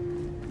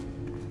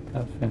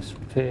 Everything's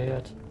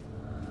prepared.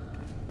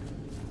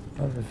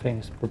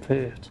 Everything's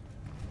prepared.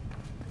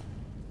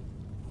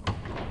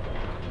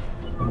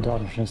 The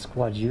dungeon is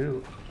quite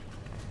huge.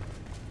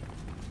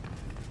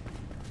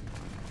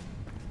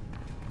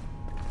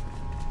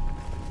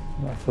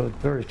 I found it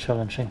very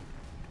challenging.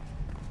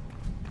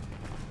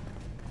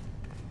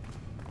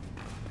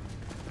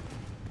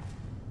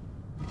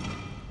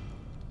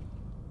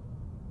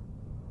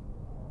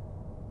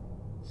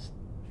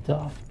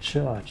 Staff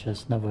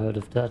charges, never heard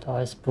of that.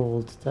 Ice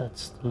bolts,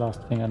 that's the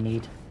last thing I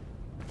need.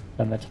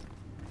 Damn it.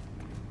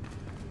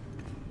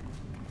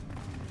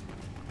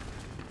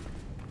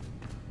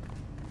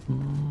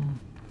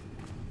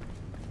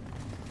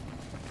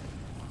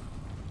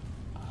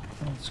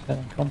 It's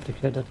getting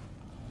complicated.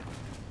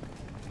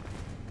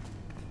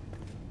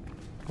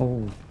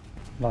 Oh,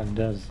 like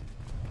this.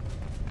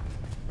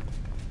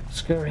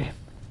 Scary.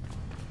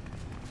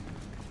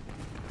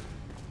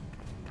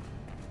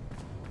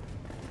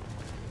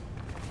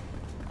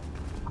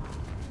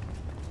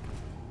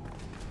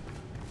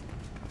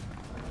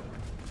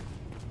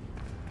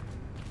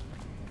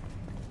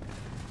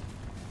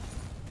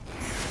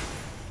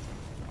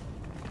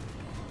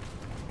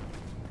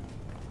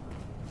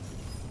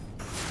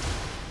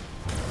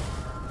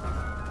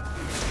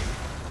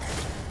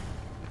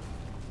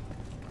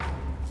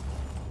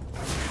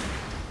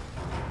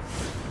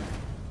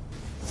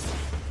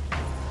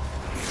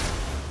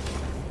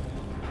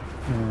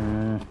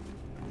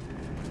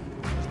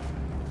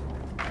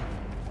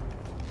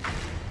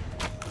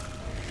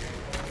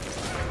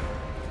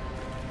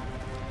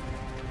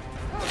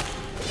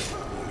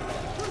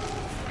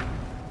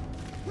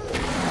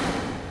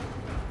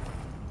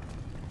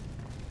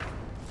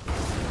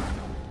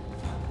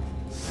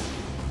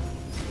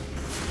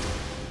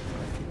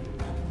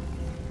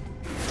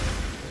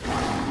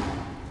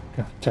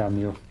 God damn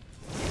you.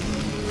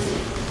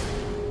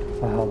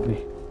 Help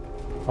me.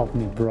 Help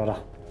me, brother.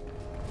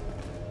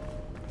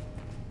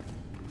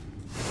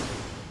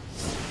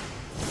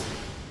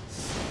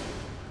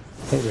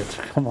 Hit it,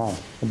 come on.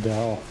 What the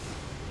hell?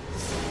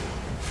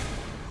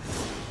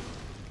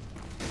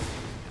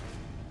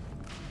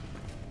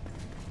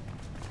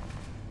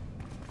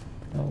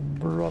 Oh,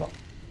 brother.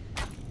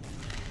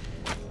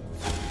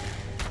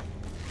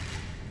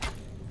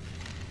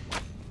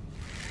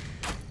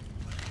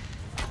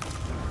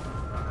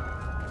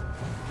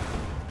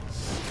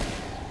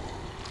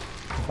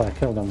 If I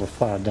kill them with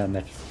fire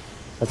damage,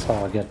 that's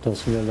how I get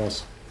those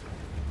wheelers.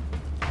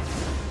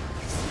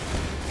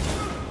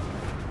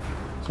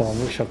 So I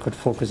wish I could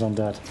focus on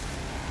that.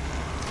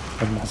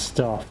 But my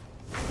stuff.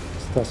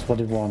 That's what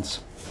it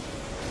wants.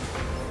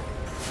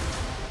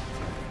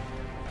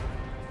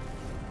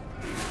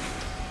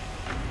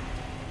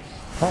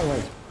 Oh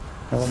wait,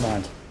 never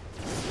mind.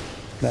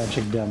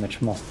 Magic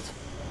damage must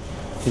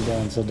be the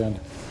answer then.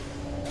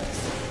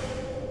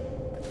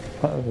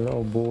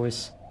 Hello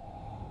boys.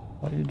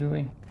 What are you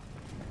doing?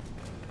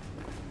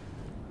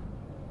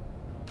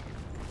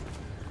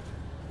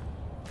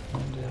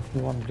 And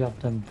everyone got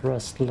them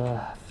breast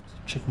left.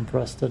 Chicken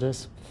breast it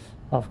is.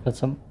 I've got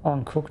some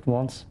uncooked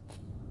ones.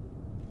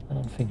 I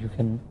don't think you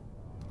can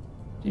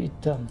eat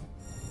them.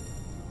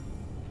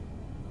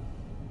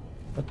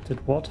 But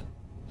did what?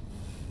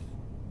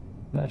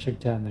 Magic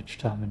damage,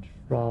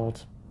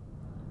 Enshrouded.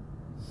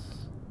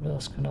 What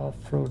else can I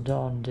throw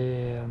down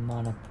there?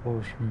 Mana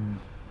potion.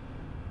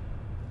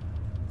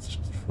 Let's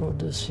just throw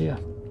this here.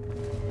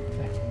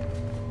 Okay.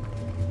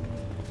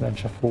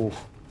 Venture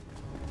forth.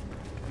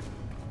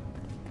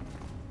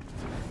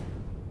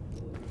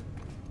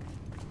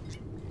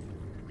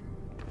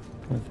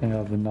 I don't think I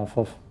have enough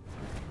of.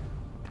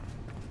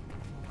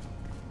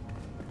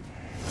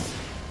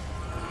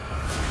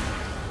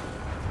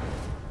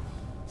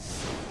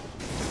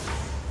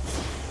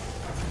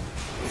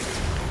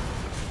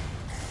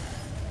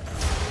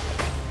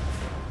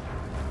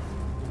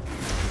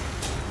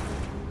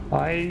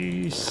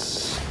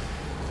 Ice.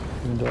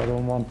 Even though I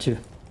don't want to. It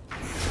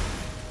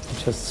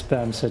just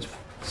spams it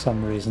for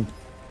some reason.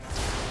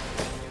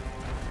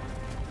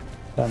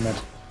 Damn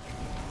it.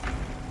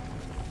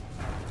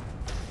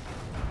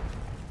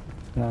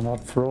 Can I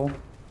not throw?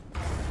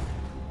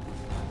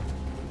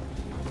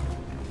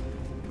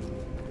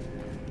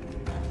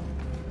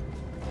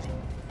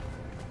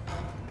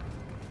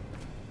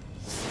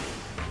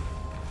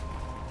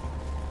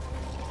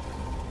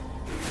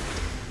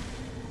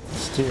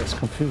 Steers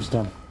confused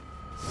them.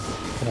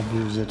 Can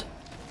abuse it.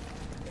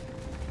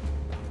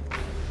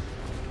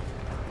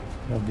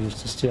 Can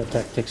abuse the steer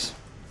tactics.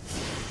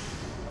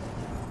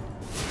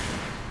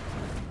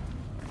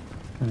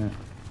 No,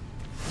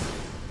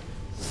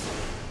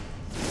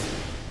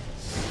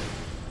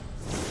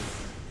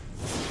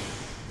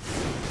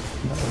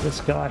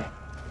 this guy.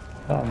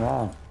 Come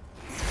on.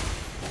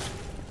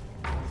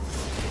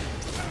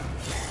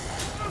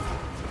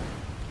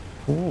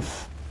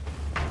 Oof.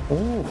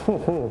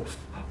 Ooh.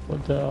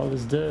 What the hell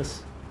is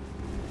this?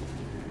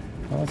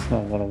 That's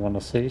not what I want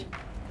to see.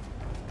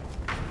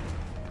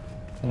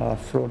 Can I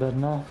throw that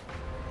now?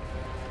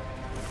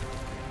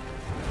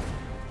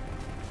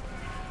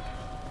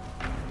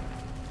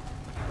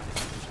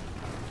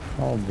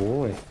 Oh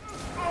boy.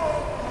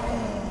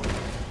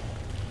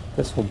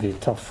 This will be a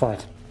tough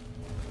fight.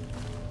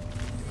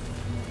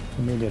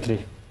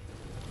 Immediately.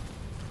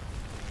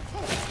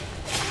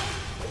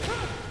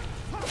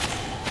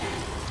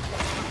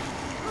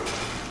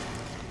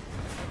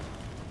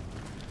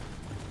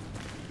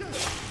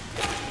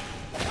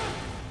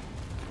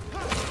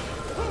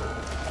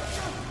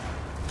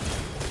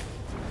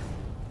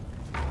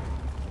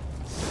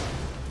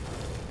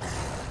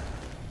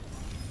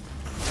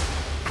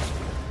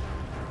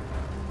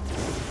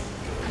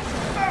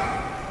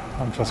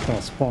 I'm just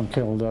gonna spawn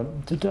kill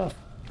them to death.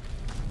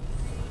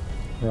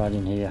 Right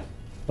in here.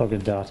 Look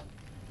at that.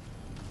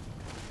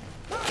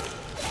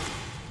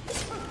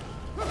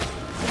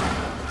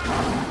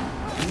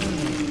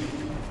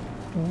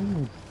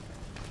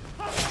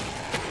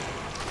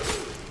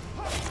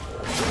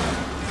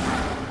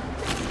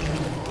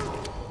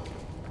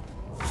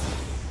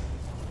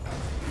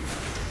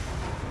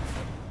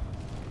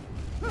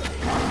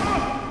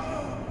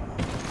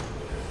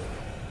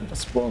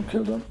 Won't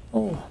kill them.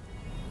 Oh.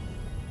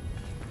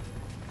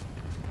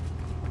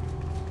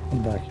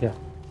 Come back here.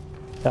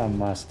 Damn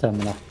my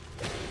stamina.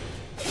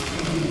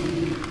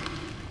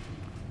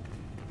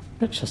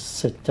 Let's just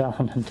sit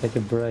down and take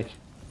a break.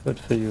 Good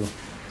for you.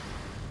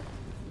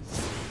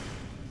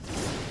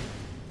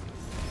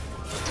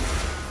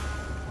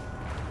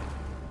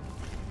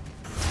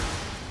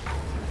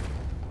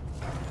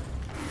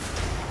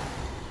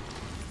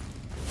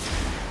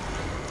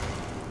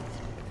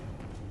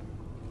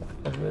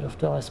 Get rid of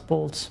the ice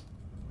bolts.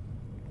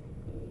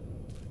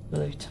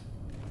 Late.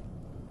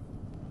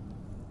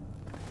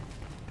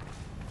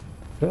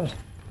 Good.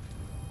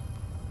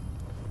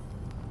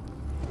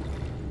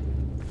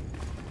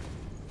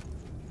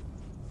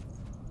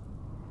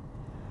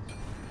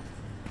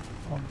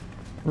 I'm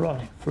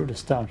running through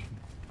this dungeon.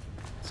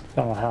 It's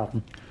gonna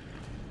happen.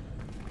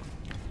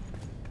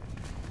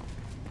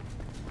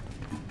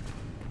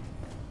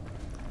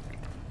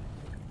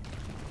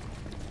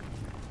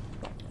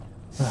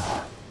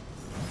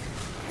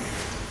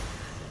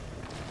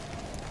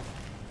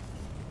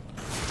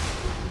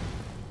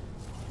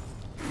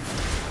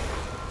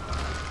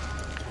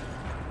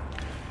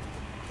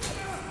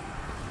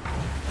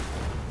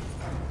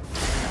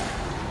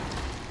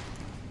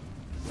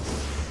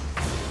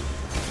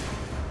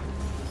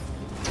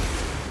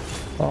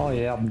 Oh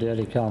yeah, there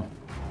they come.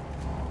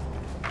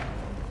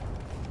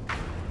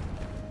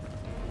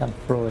 Can't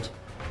throw it.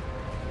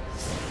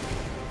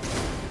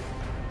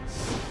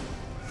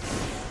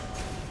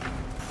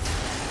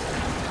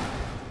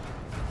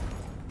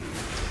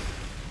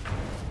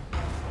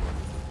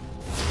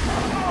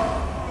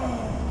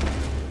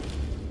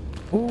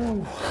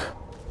 Ooh.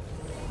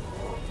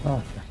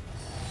 Okay.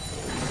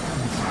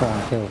 That's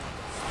fine kill.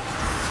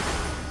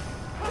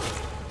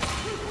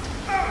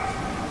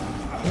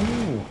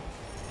 Ooh.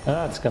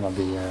 That's gonna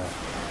be a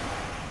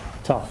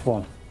tough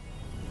one.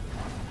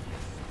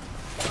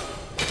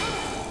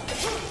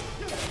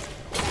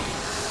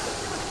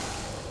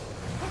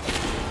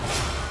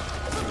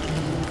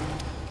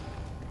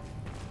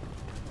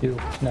 You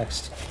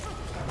next.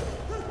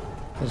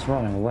 He's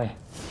running away.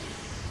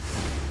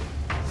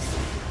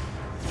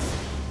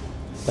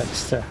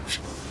 Dexter.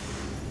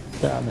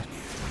 Damn it.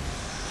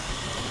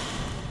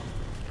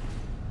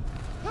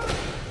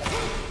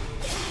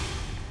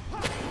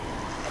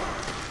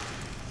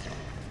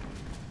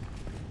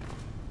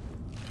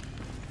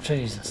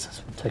 Jesus,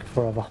 this will take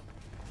forever.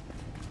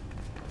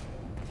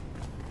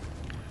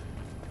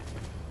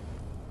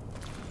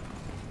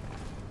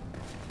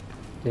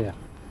 Yeah.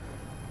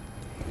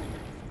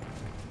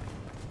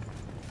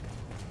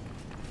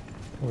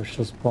 I wish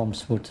those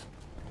bombs would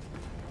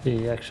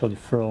be actually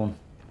thrown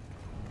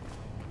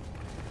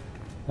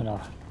when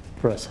I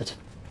press it.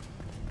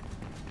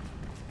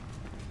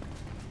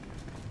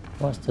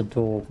 Why's the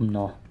door open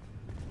now?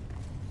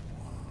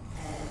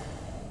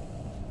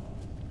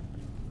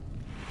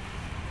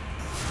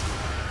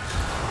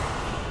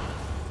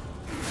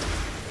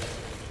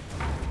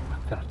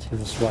 God, he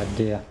was right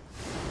there.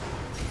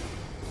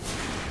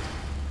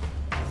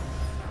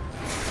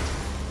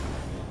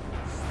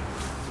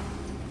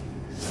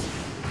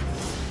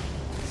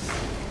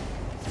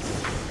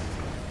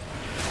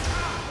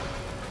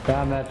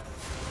 Damn it.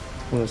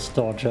 Worst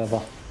dodge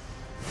ever.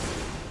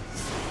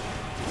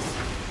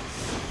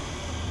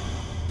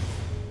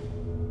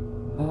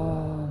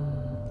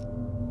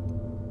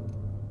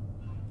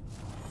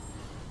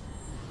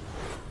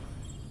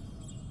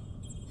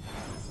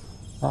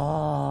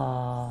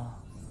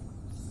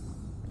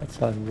 That's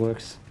how it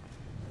works.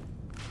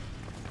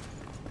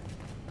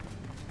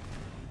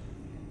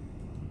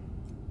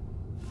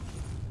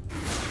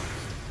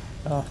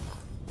 Oh,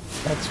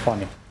 that's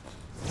funny.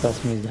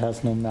 Tells me it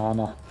has no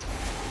mana.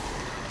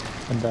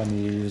 And then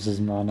he uses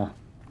mana.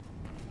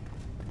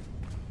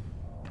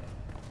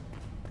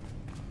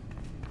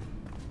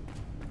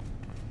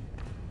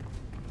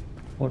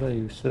 What are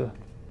you, sir?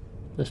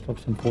 This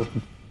looks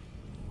important.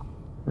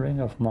 Ring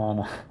of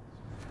mana.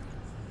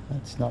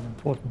 That's not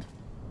important.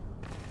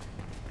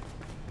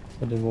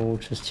 So they were all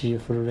just here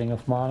for the ring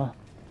of mana.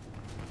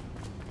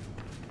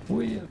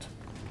 Weird.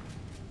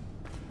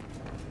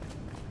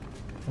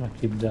 I'm gonna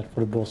keep that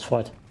for the boss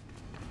fight.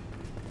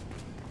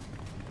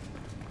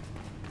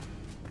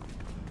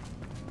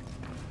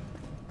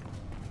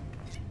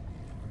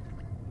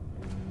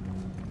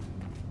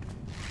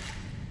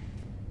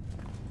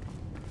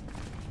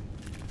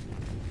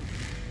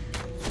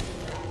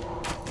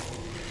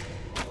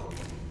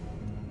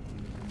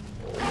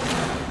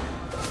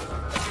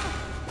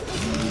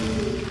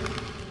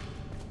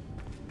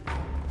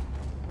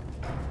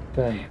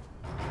 Okay.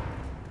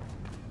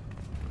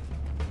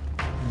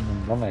 I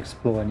don't want to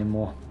explore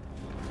anymore.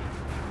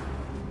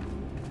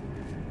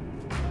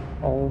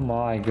 Oh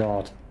my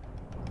god.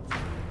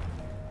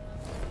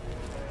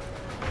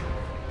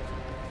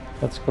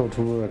 Let's go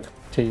to work,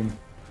 team.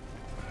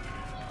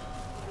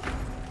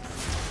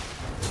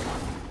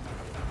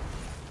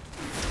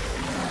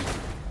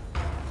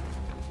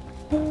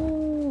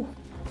 Ooh.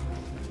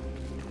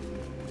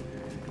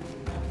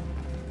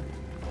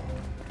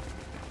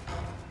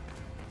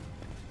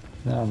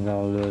 Now I'm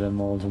gonna lure them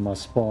all to my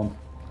spawn.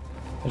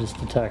 That is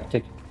the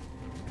tactic.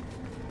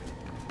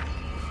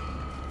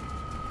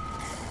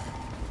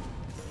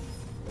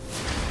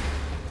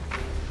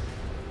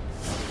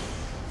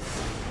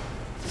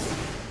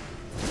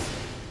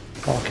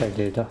 Okay,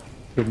 data.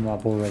 Good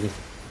map already.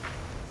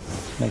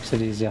 Makes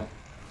it easier.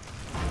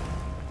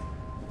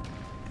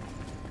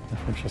 I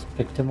can just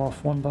pick them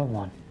off one by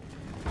one.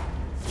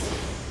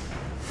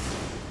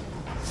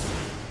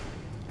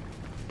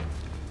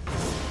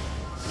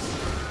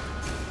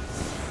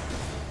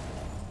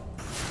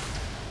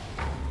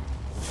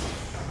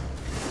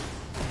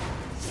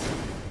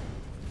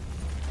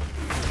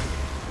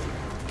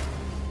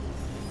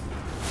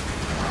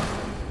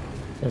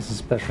 There's a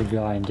special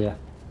guy in there.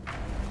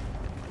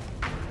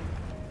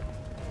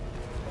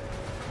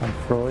 And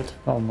throw it.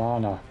 Oh,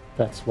 mana.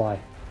 That's why.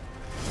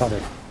 Got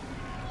it.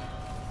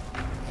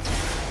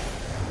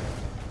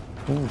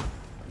 Ooh.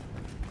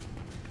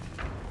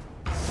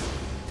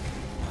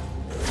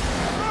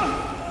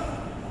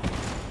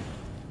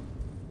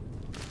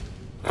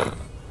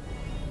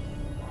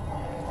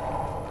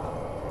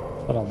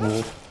 What a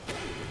wolf.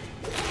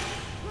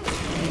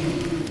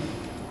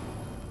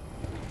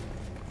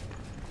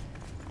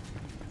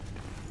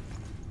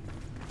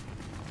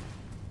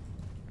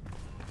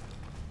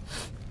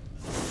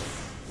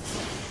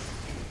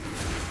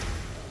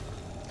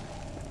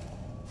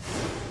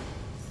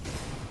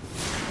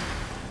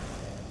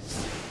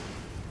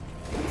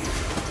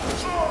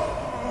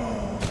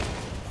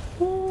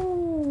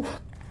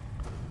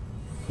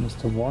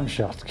 Mr.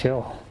 One-shot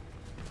kill.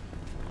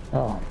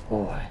 Oh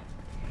boy.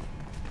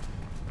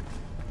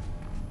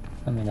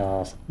 I mean,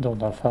 I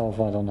don't have health,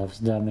 I don't have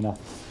stamina.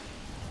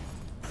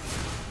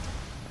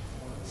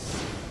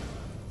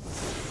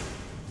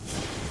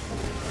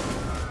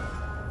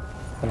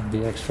 That'll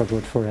be extra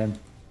good for him.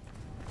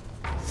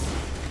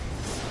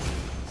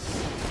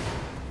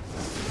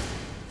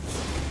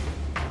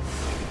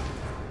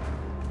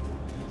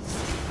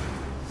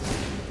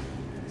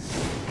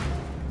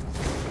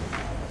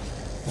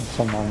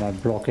 Somehow my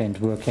block ain't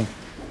working.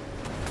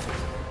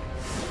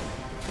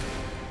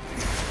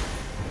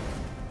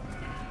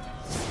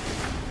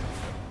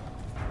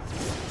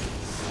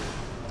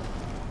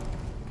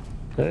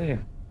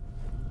 Damn.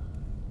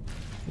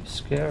 It's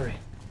scary.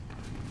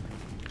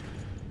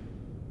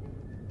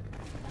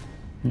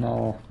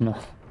 No, no.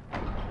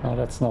 No,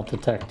 that's not the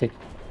tactic.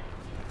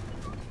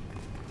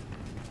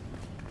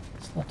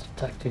 It's not the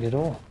tactic at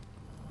all.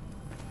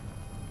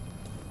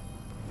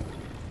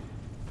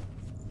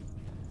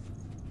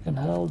 Can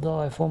hell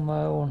die for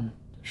my own.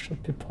 It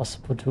should be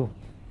possible too.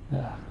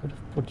 Yeah, could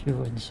have put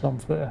you in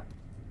somewhere.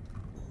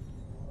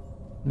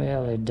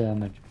 Melee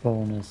damage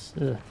bonus.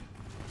 Oh,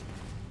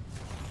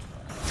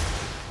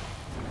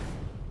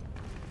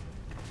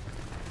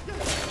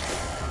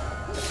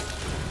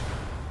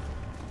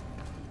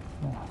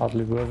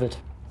 hardly worth it.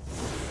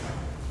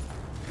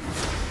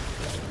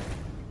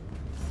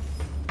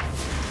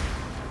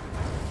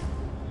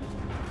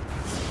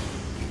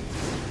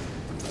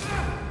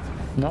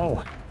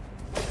 No!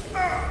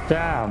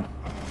 Damn!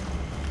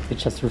 It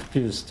just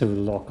refused to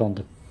lock on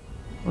the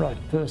right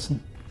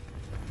person.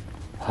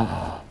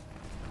 Ah.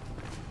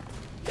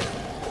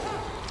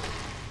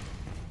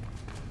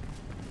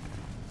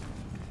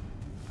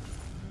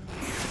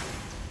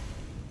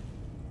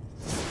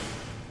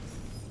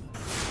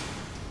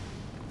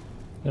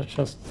 Let's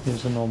just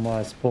use a normal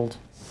ice bolt.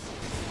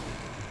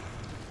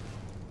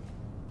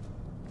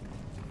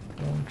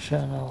 Long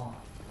channel.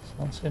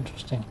 Sounds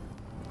interesting.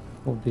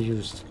 Will be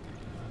used.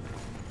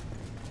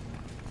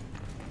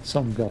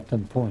 Some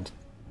goddamn point.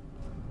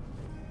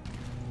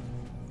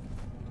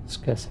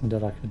 Just guessing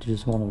that I could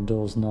use one of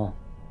those now.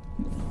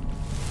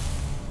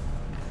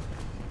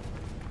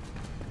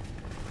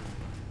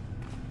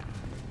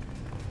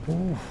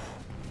 Oof.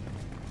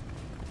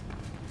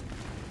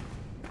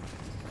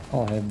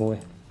 Oh, hey boy.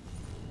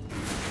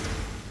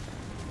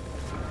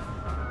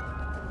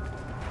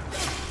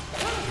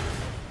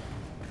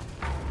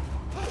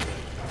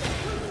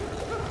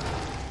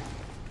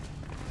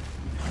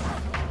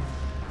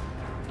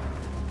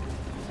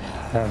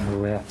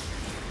 Everywhere.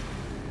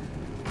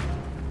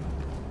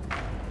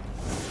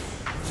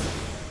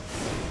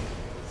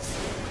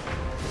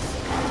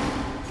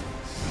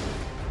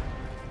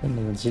 Didn't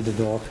even see the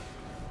dog.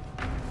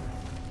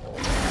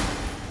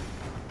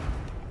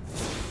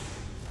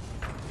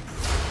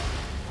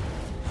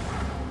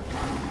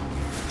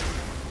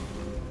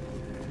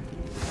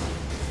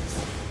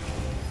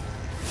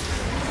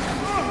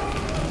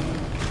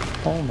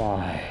 Oh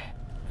my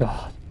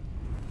god.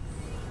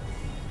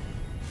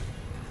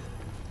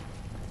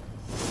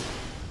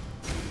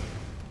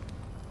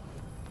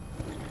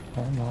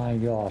 Oh my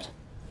god.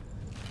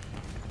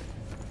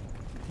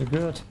 You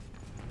good?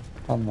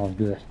 I'm not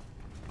good.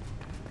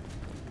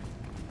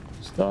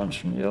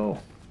 Staunch me, yo.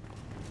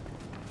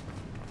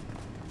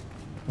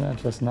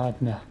 Relentless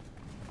nightmare.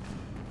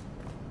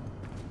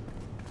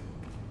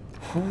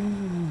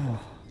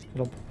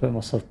 Gotta prepare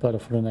myself better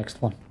for the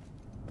next one.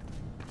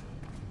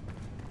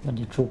 When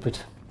you drop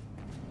it.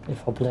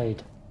 If I play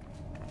it.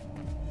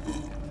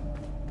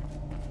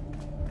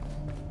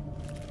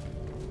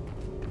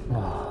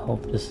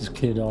 Nope, this is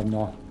cleared out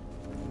now.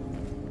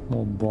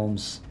 More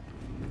bombs.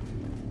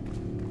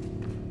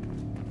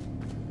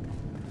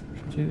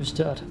 Should use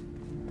that.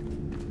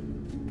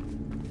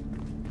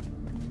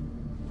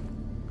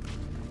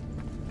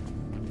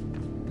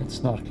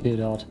 It's not cleared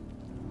out.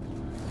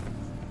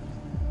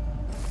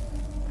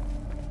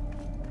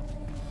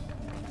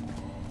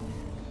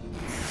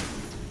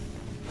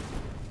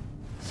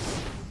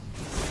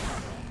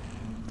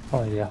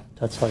 Oh yeah,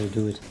 that's how you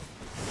do it.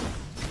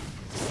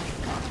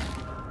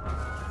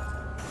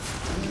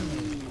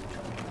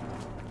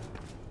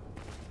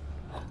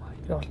 Oh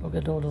my god, look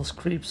at all those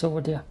creeps over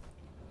there.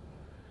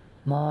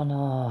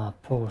 Mana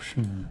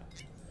potion.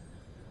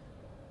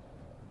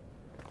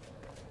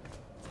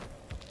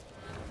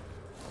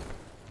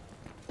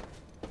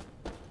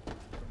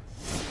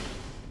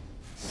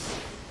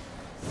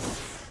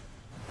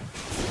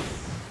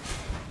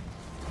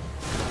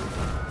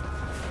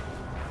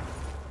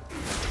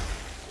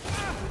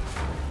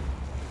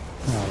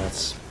 Oh,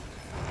 that's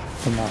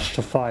too much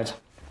to fight.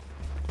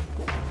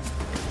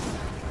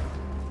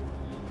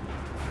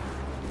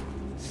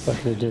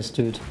 Especially this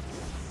dude.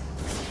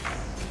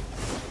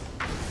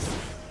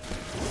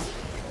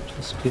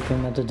 Just keep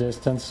him at a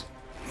distance.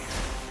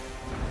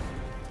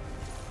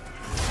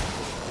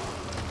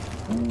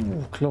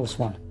 Ooh, close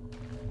one.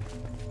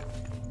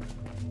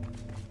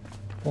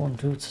 One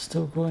dude's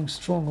still going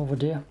strong over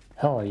there.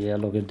 Hell yeah,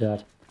 look at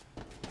that.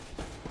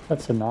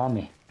 That's an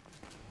army.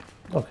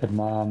 Look at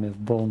my army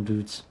of bone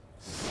dudes.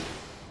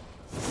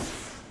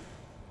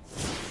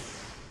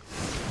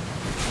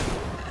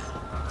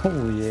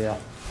 Oh yeah,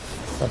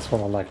 that's what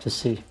I like to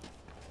see.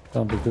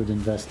 Don't be good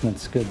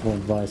investments, good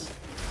advice.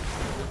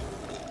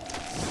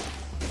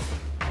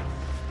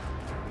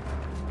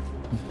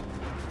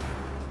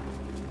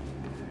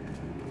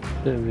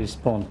 They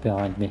respawned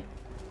behind me.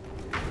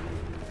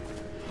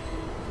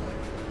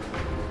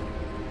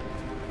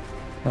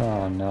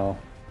 Oh no.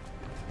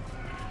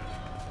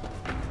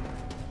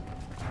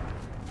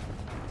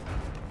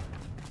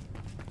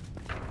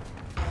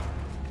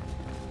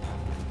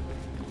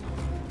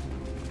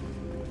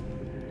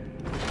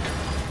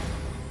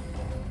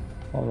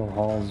 All the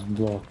halls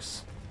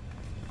blocks.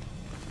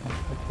 I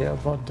don't care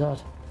about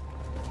that.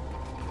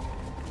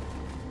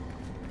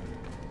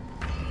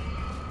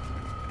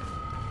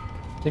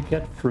 To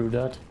get through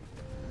that.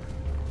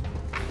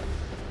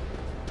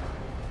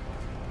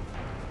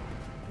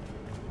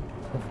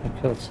 If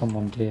I killed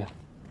someone there.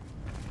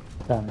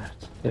 Damn it,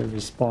 they're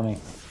respawning.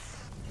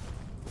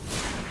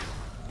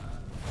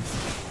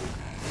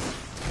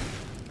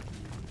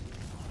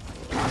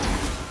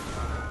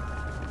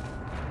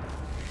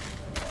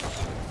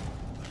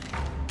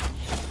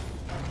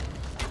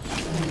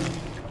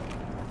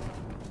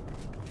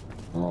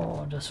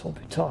 Oh, this will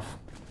be tough.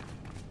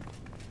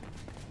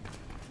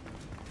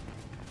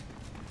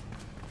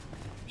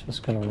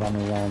 Just gonna run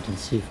around and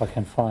see if I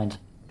can find.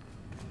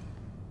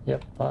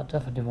 Yep, I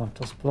definitely want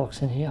those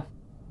blocks in here.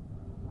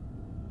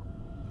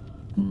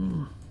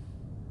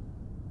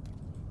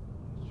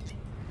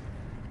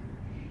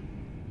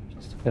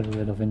 Just to get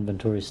rid of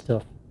inventory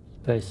stuff.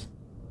 Space.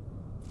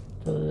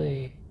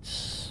 Delete.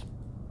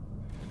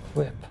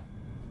 Equip.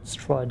 Let's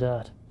try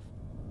that.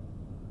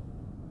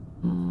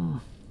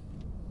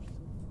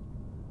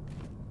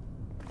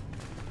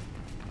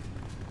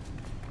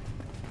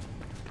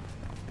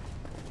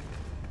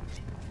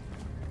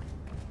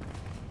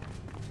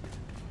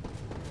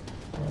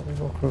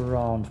 Look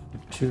around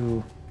for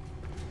 2.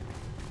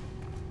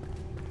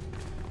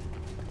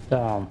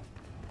 Down.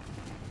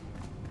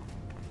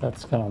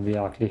 That's gonna be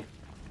ugly.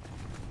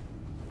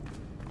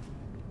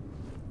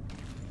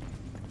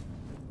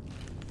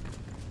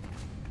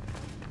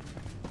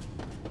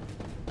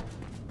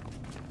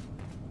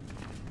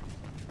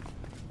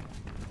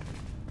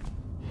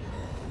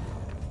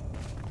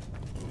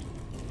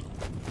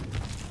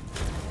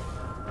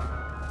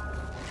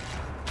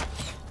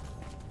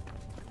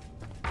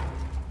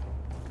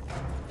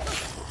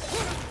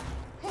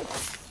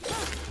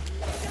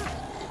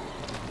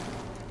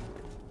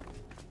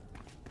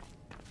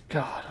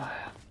 God,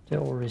 they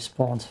all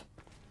respawned.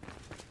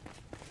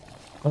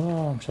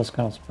 Oh, I'm just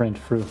gonna sprint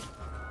through.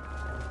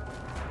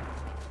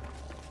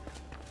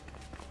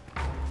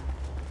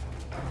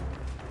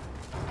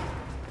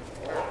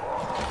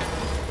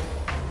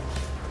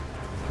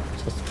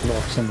 Just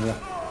blocks in here.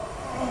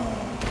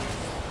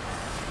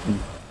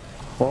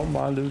 Well,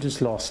 my loot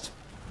is lost.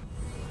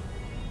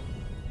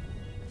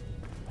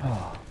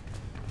 Oh.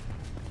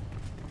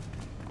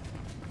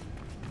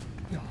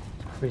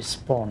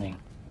 Respawning.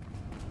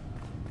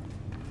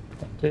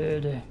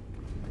 Did they?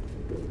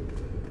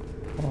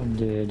 Oh,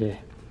 did they?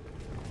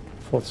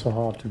 Fought so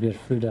hard to get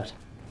through that.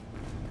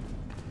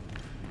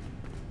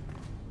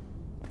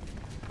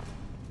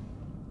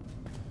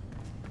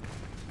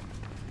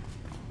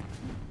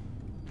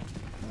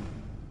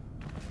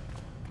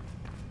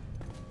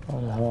 What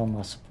the hell am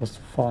I supposed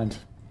to find?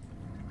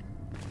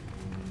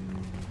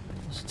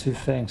 Those 2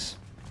 things.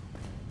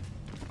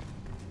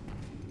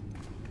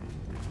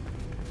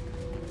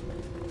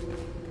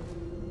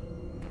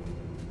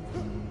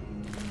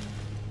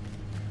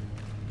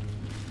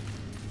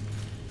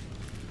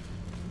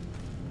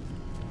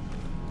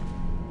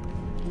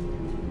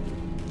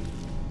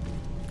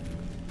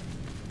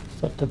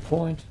 Is that the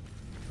point?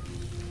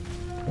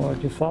 Or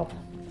give up?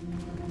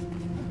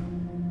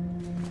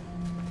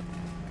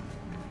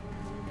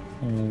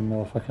 I don't even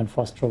know if I can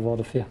fast travel out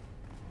of here.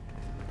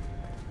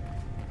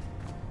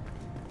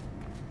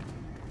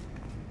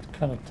 It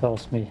kind of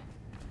tells me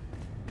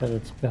that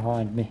it's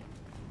behind me.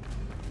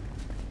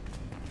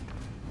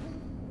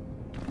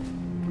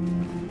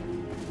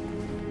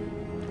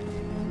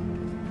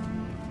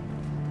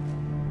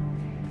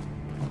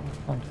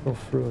 I can't go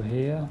through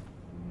here.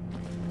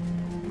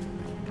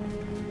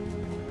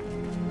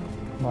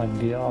 Might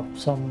be up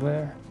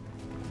somewhere.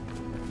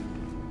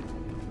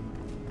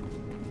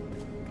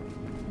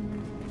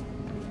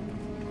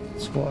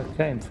 That's where I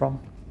came from.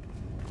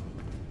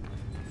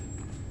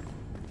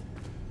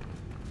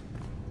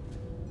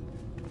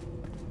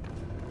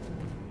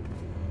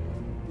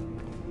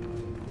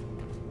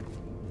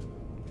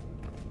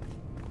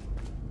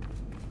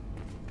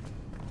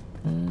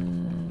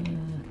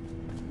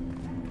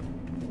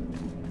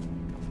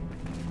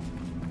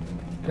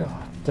 God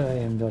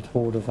damn, that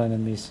horde of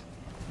enemies.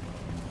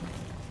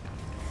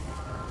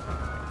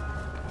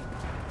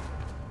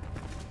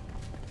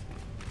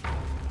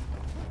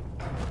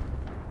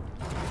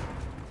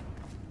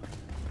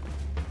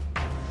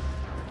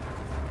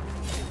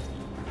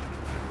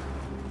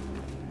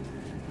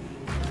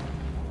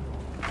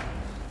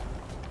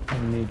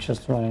 And me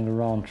just running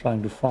around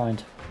trying to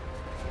find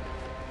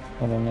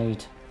what I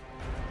need.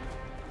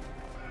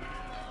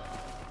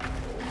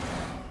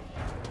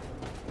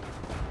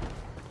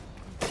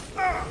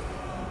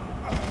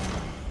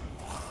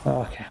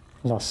 Okay,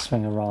 last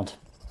swing around.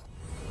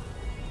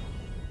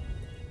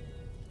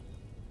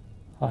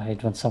 I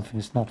hate when something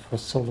is not for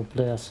solo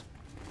players.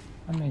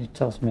 I mean, it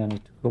tells me I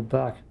need to go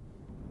back.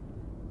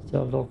 Is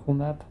there a local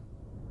map?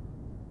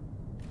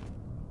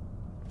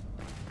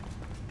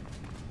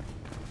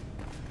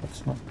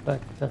 That's not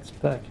back, that's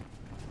back.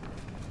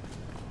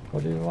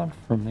 What do you want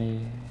from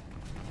me?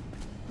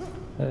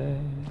 Hey,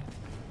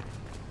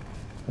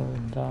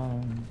 going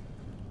down.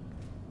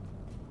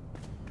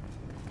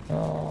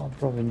 Oh, I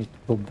probably need to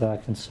go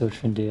back and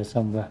search in there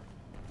somewhere.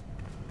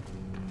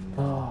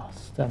 Oh,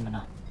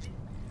 stamina.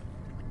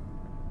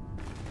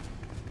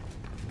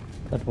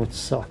 That would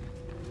suck.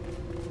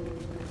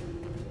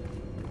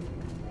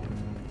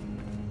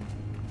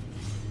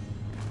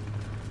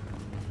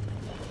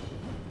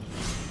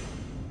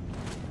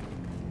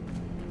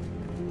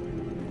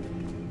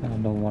 I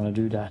don't want to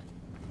do that.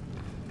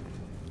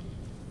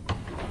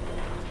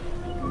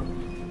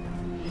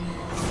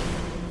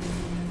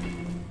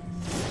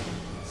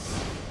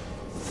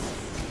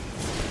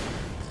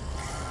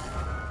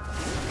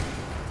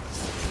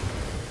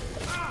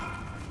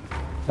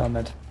 Damn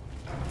it.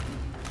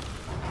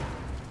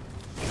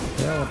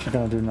 Yeah, what you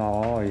gonna do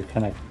now? Oh, you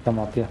can come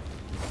up here.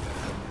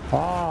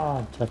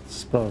 Ah, that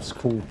spell's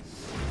cool.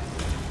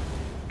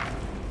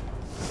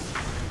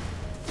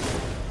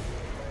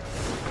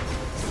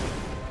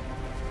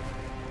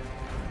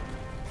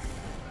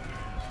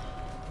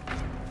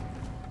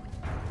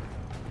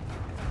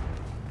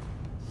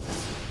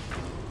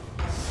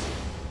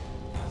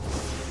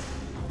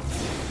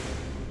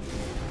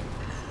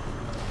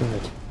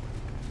 Good.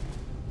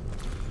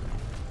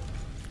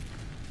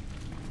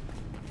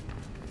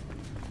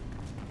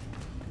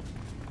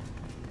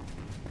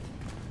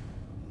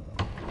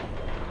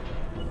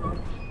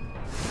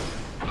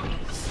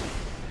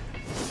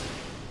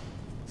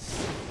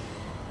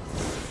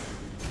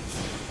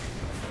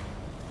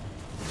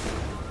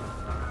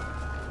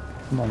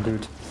 Come on,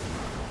 dude.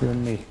 You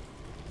and me.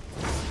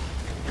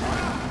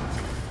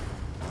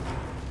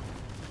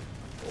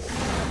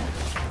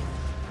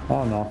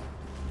 Oh no.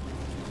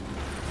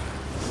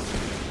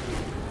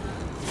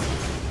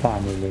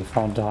 Finally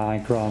found the high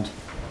ground.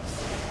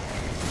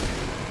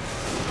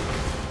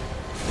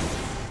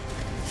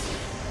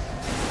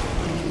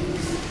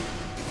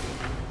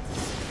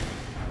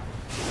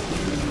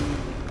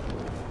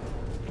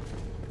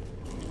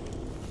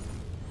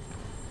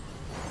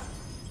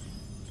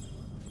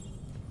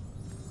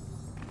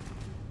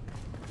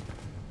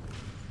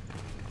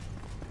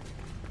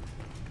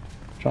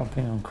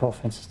 Jumping on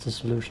coffins is the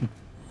solution.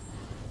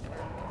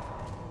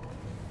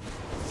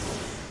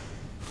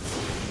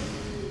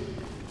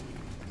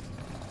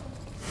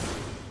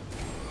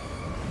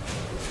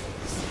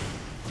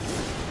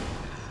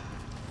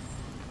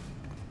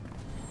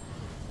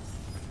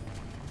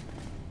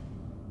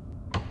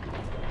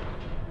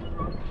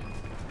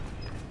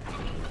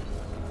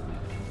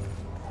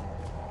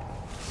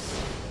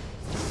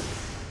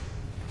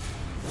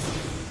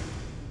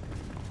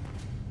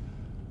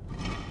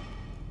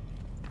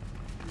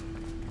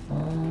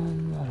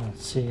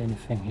 See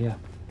anything here.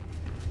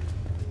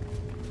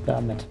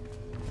 Damn it.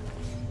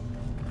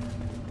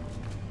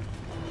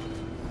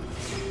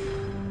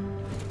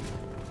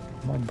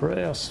 My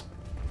prayers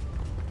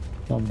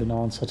not been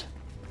answered.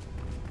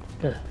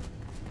 Ugh.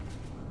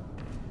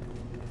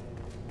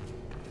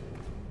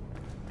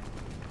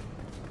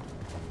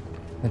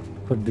 It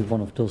could be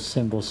one of those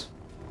symbols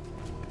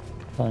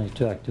I need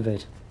to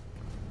activate.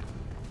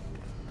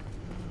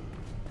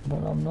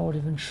 But I'm not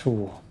even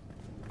sure.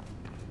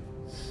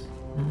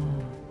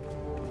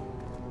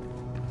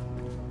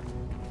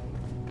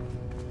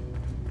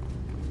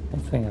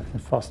 think I can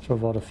fast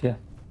travel out of here.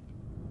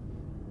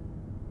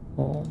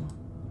 Oh,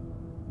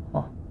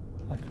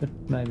 I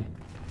could maybe.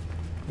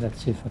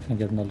 Let's see if I can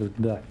get my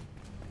loot back.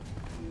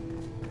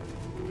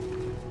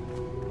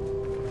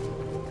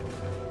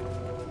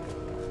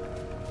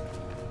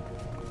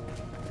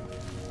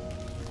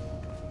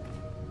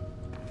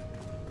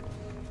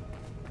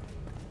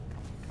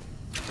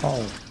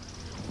 Oh.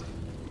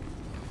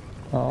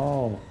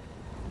 Oh.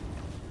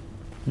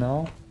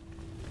 No?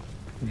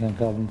 You can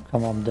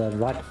come up dead,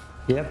 right?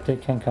 Yep, they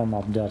can come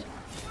up dead.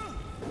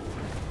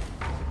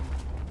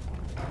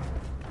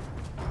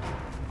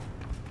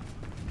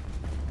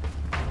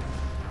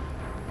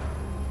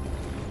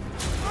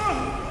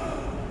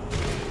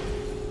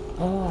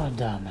 Oh,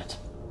 damn it.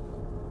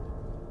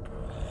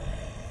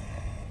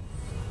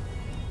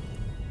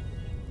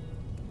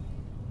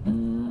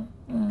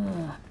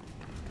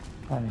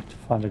 I need to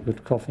find a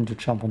good coffin to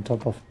jump on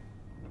top of.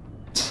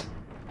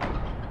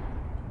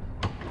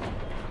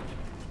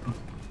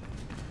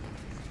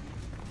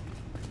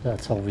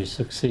 That's how we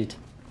succeed.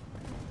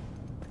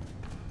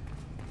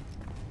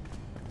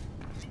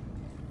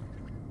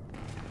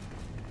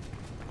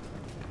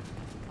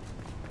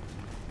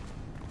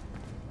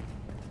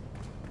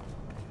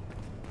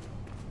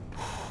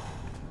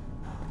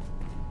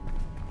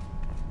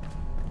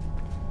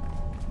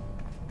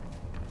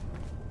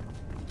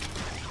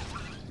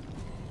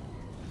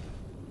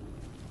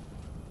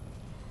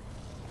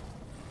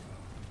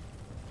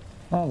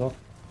 Oh, look.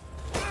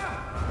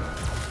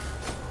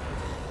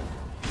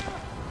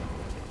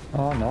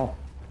 Oh, no.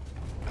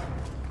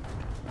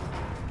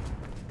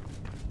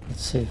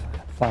 Let's see if I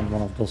can find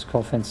one of those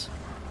coffins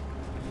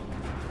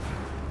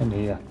in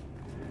here.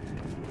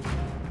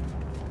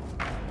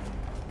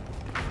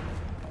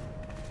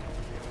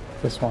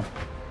 This one.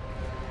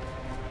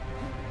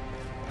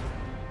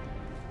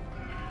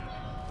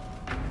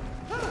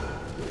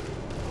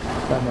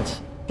 Damn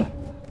it.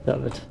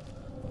 Damn it.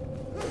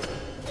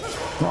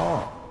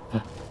 No!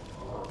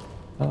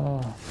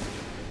 Oh.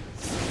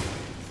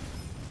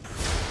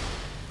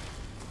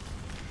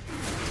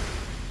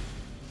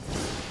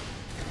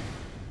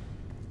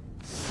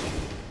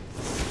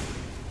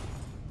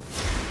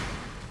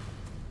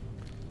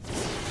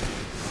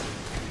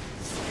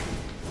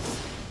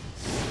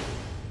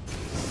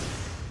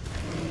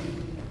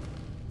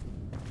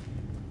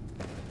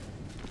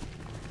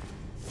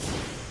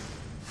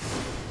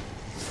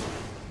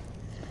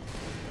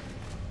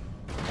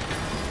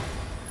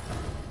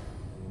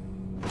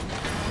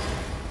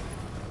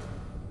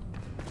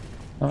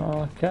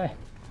 Okay.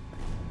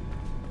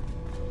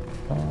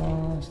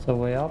 It's the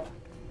way up.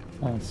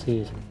 I don't see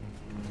it.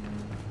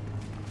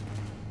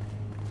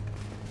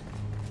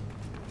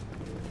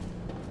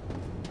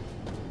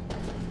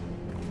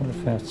 What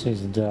if I see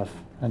the death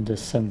and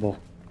this symbol?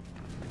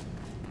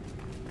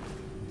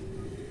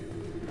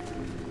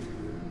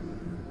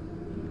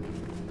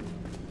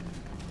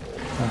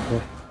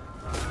 Okay.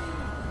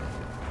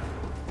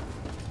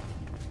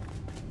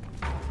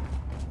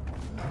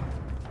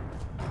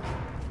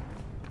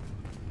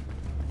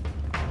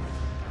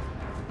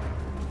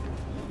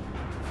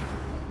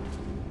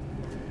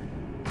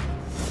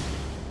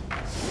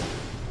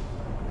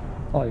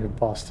 Oh, you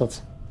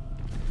bastards.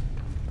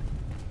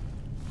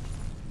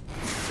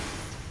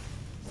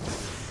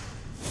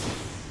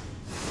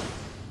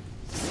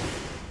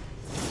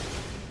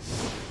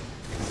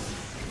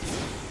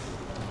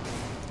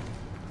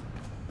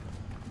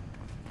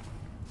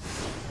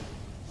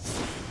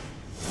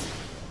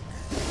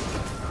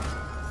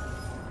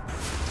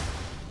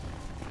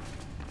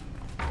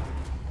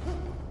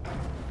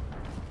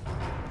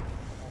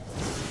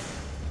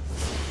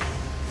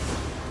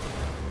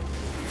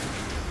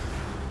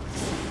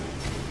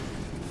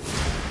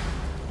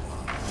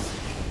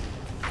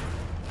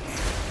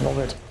 Love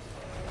it.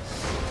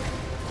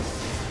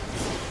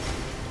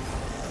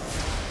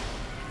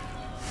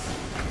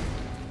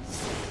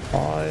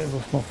 I,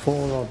 with my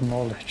Fallout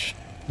knowledge,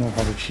 know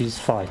how to cheese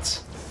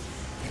fights.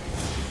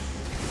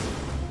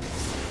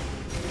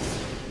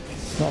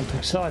 Not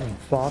exciting,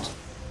 but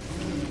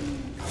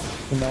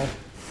you know,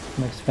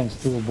 makes things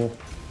doable.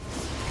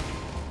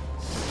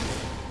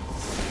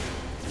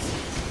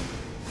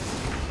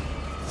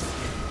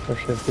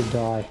 Especially if we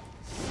die.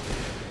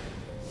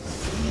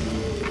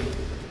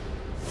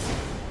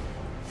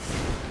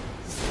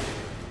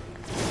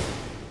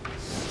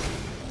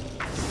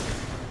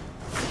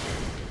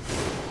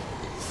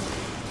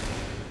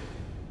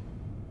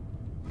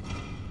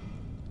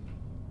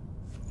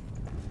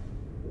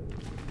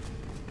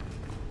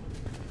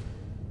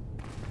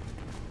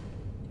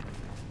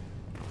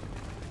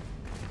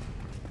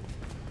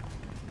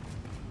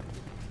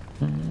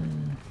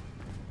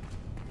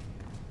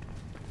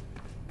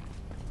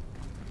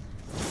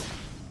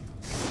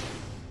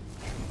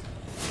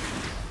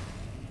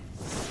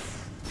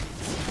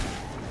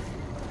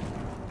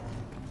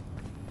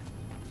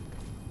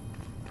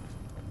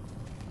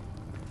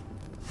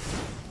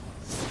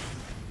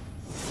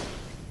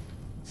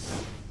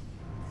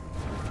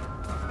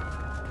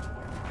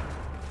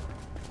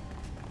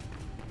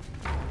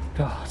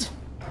 God.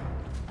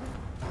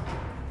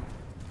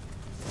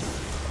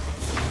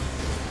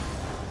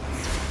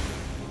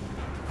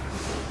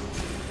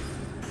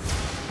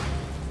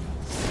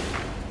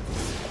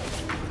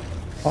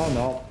 Oh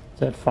no,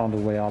 that found a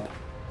way up.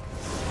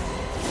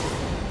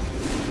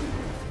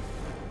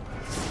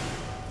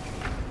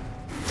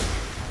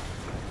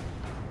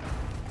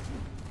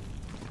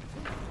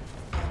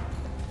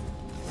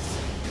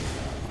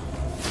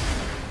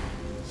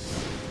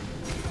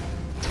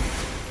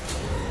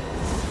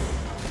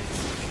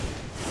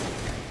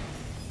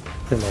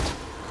 Kill it.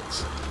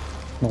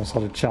 It knows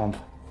how to jump.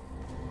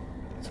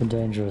 So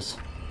dangerous.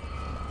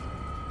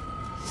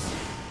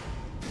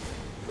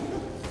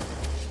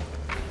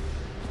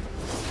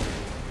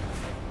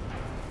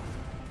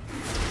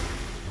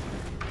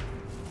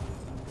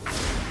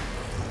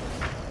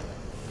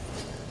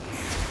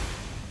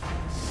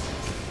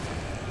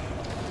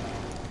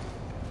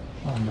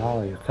 Oh,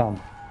 now you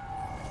come.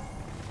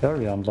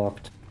 Very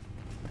unlocked.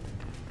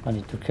 I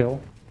need to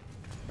kill.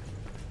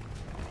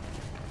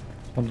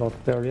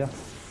 Unlocked barrier.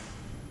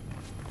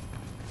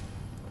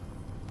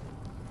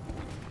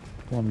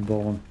 One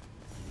bone.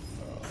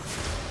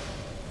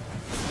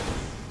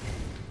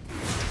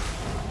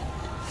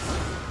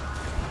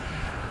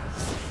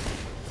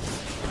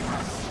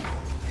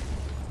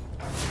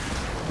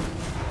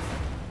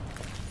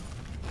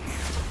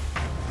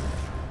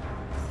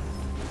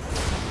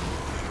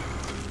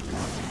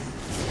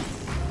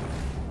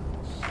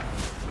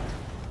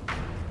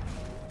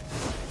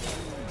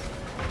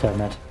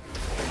 Damn it.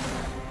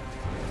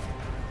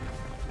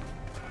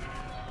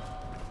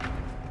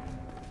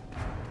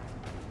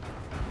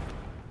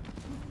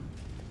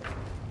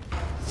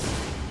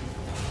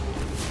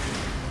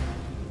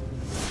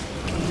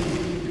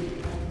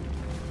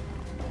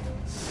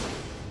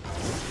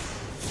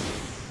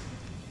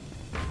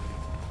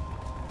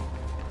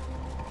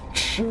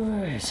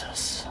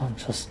 Jesus, I'm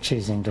just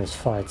cheesing those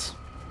fights.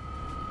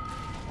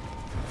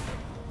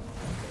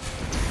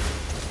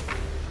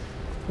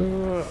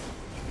 Kill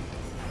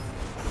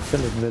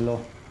it, Willow.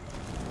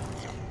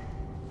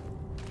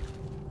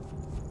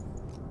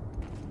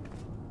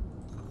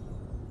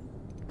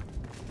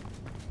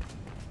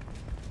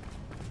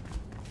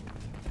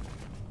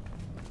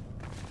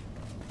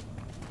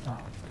 Oh,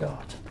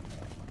 God.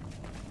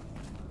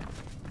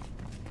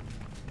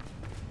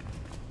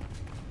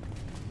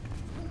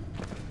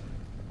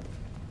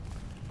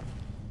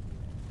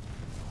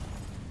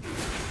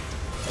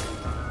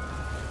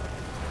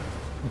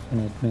 You can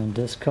hit me in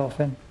this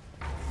coffin,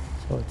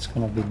 so it's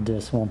gonna be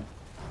this one.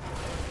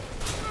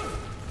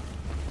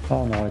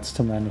 Oh no, it's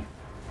too many.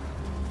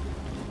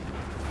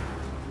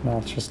 Now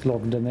I'll just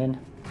lock them in.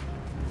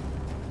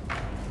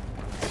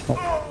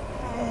 Oh,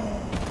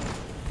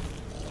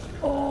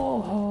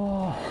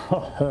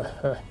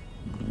 oh.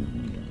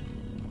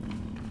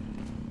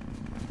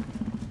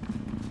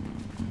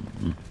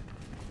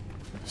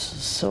 This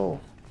is so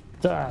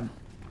damn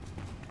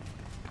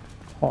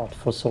hard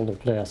for solo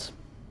players.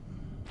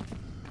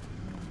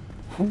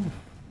 Whew. I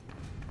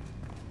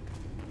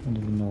don't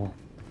even know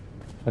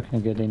if I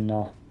can get in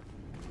now.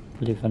 I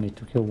believe I need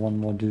to kill one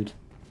more dude.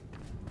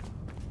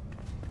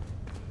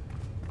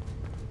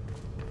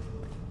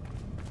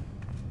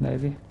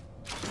 Maybe.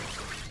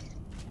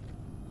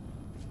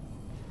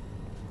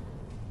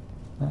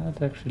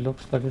 It actually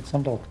looks like it's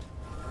unlocked.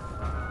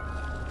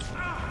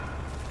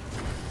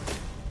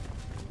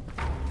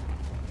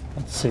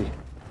 Let's see.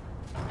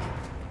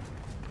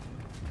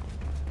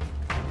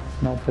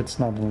 Nope, it's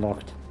not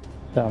unlocked.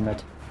 Damn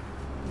it.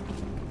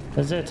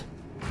 Is it?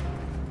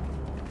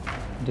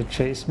 Did it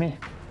chase me?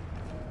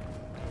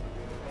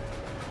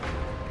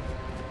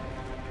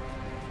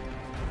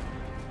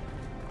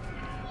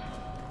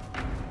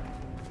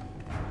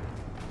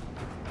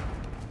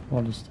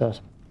 What is that?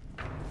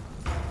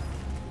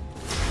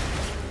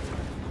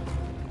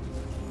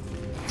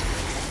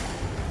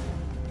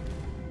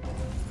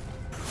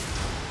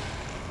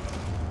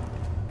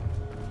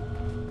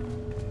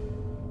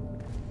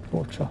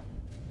 Torture.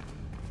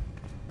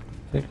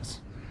 Figures.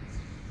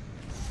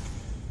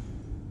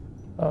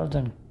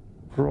 Then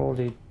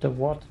Crowley, the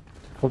what?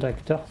 The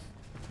collector.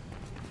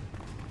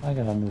 I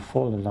got a new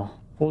follower.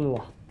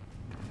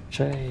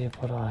 J,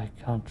 but I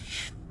can't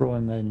throw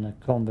him in a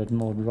combat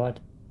mode, right?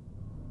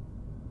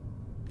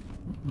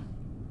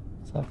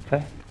 It's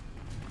okay.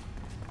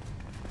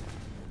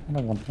 I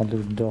don't want my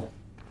loot though.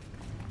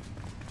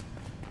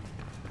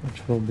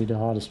 Which will be the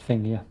hardest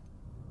thing here.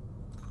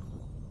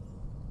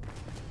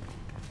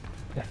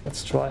 Yeah,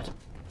 let's try it.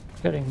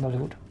 Getting my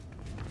loot.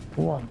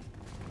 One.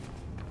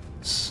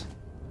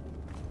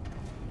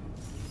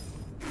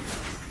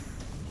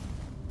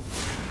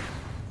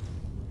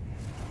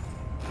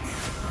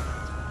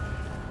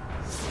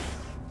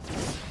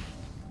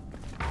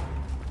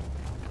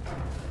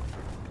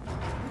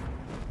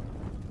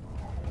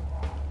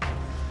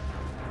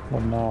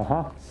 What now,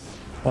 huh?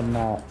 What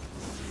now?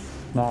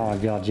 Now I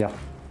got ya.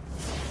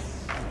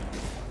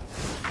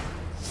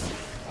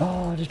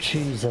 Oh, the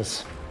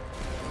Jesus.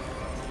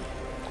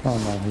 Oh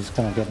no, he's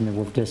gonna get me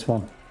with this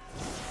one.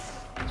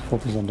 Let's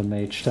focus on the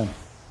mage then.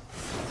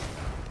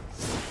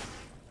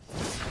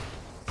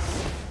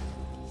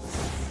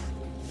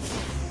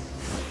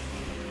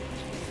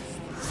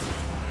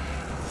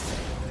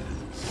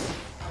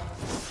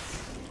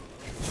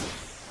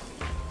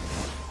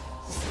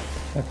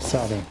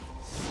 Exciting.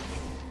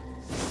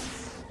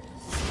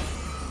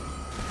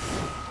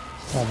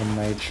 7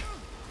 mage.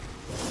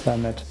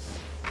 Damn it.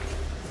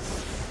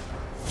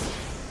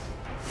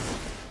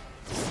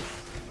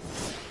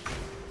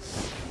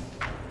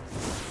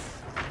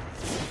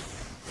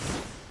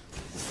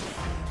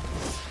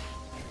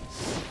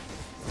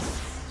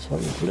 So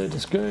you play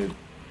this game.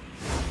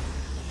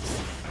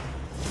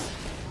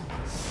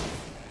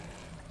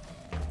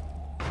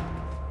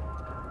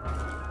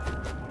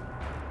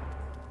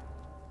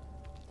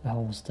 The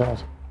hell was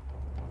that?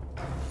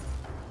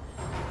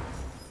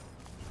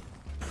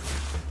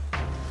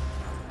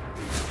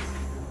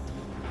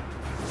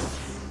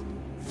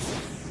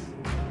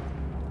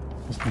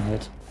 Doesn't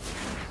hit.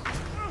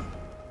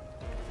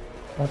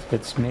 That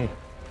hits me.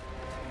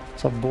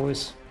 What's up,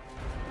 boys?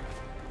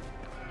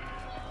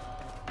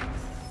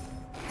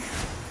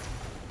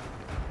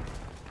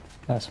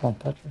 Nice one,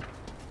 Patrick.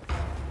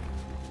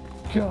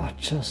 God,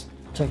 just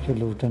take your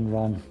loot and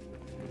run.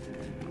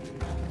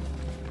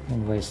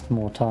 And waste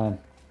more time.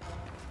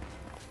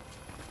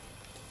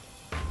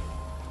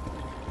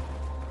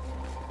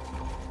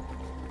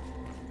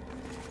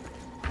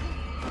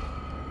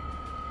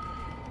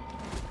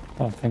 I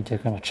don't think they're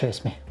gonna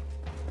chase me.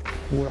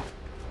 Whoa.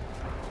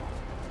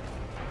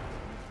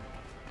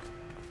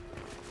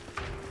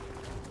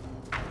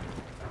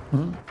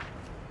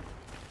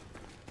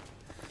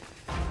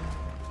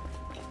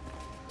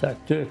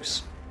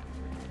 Tactics.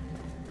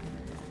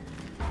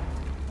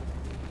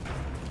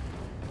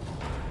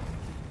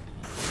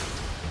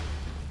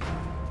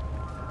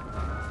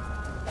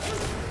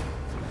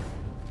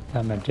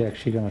 Damn it, they're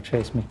actually gonna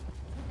chase me.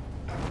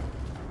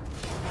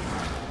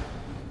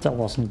 That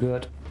wasn't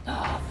good.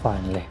 Ah,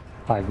 finally,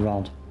 high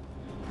ground.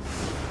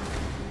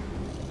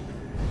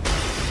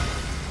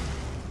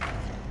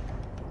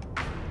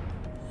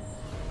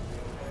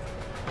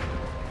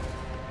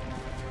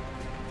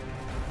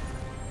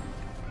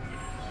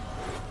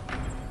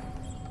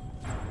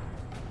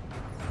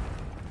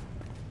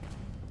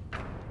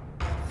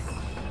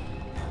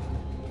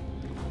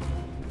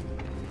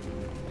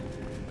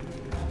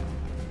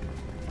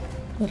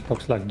 That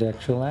looks like the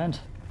actual end.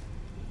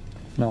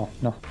 No,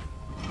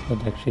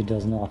 it actually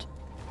does not.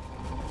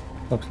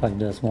 Looks like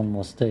there's one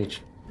more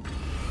stage.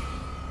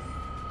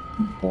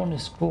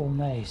 Bonus core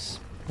maze.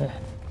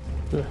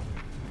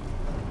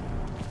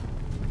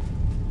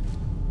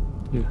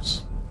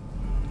 Yes.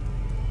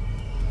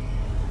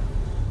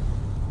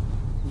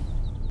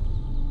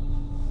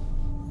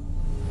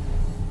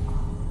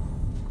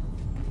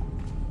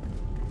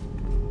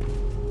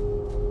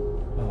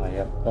 Oh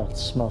yeah, that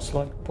smells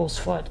like boss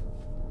fight.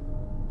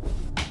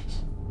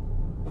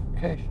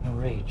 Occasional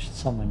rage,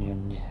 summon you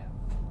near.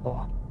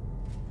 Oh,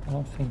 I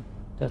don't think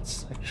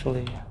that's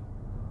actually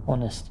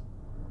honest.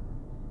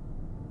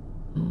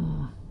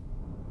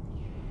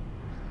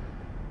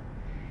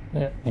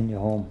 Yeah, in your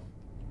home.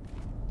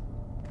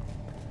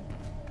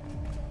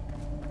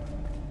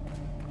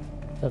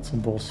 That's a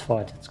boss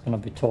fight, it's gonna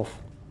be tough.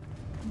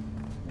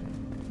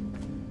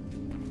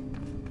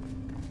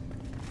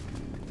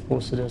 Of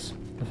course it is.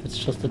 If it's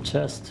just a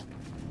chest,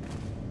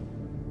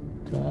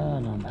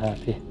 then I'm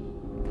happy.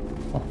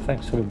 Oh,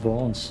 thanks for the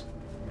bones.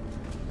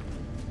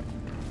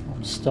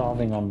 I'm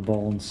starving on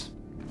bones.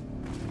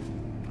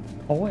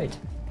 Oh wait,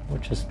 we're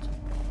just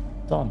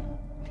done.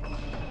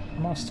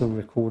 Am I still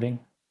recording?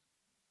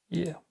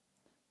 Yeah.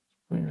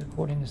 Screen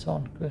recording is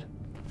on, good.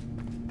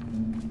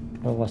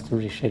 Otherwise the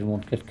reshade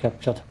won't get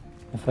captured.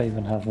 If I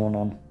even have one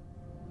on.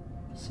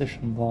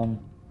 Position 1.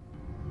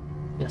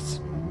 Yes.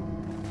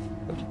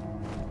 Good.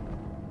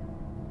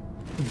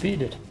 We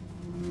beat it.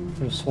 I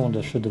could have sworn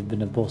there should have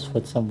been a boss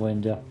fight somewhere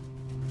in there.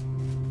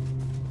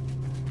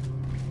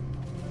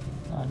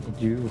 I need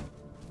you.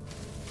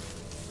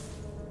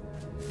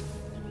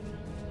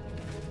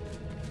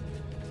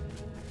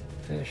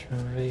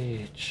 Vision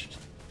reached.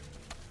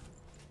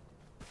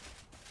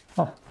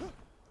 Huh.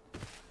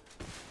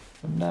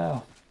 But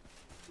now.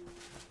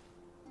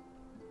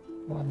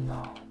 What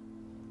now?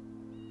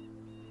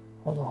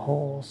 All the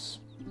halls.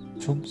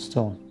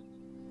 Tombstone.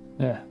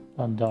 Yeah,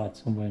 I died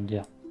somewhere in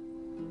there.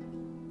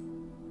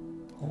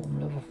 Home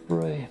level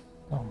 3.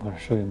 I'm gonna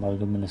show you my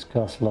luminous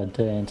castle I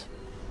daren't.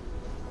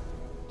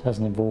 It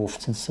hasn't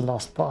evolved since the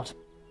last part.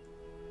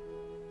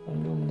 A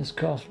luminous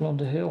castle on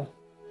the hill.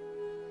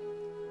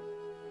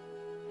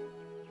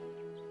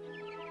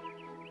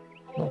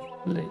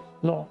 Lovely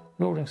long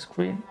loading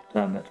screen,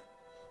 damn it.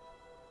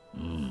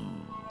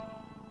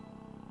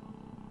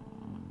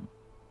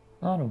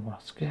 I don't want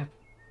to skip.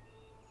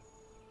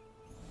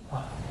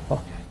 Oh,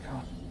 okay, come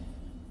on.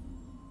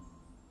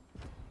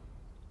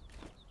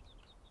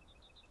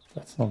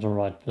 That's not the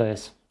right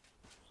place.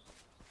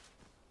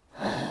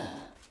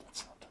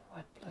 That's not the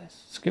right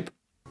place. Skip.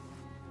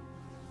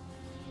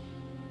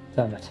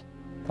 Damn it.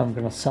 I'm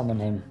gonna summon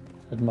him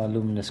at my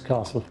luminous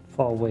castle,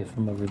 far away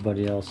from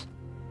everybody else.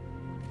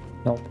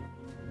 Nope.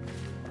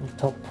 On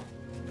top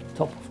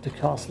of the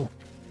castle.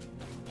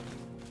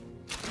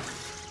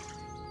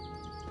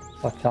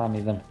 I can't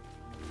even.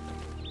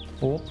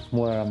 Oh,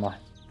 where am I?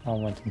 I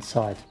went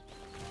inside.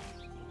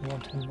 I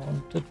want him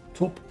on the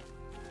top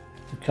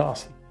of the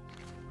castle.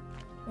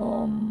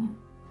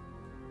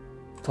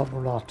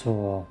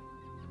 Tabulator.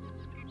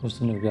 Who's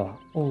the new guy?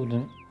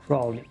 Olden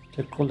Crowley,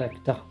 the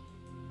collector.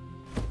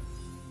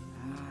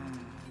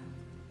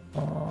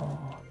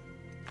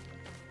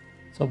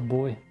 So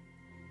boy.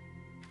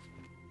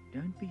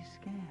 Don't be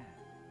scared.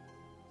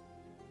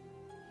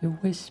 He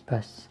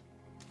whispers.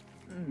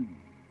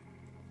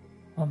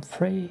 I'm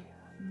free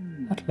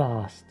at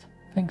last.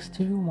 Thanks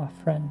to you, my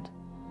friend.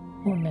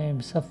 Your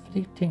names are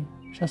fleeting,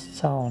 just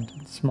sound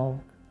and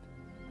smoke.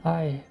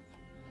 I,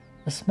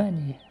 as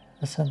many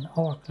as an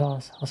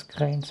hourglass has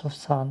grains of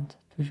sand,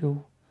 to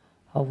you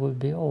I will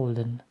be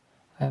olden.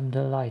 I am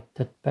the light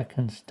that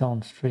beckons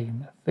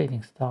downstream, a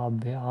fading star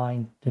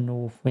behind the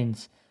north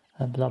winds,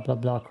 a blah blah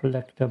blah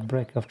collector,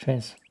 break of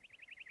chains.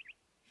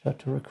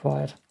 Shut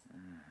required.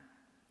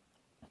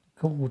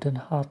 Cold and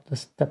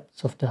heartless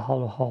depths of the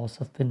hollow house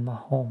have been my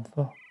home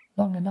for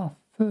long enough.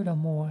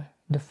 Furthermore,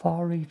 in the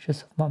far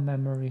reaches of my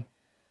memory,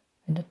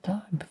 in the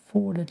time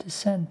before the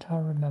descent, I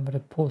remember the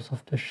pulse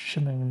of the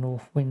shimmering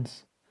north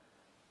winds.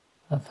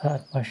 I've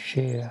had my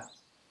share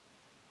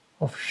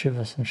of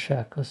shivers and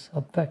shackles.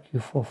 I beg you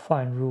for a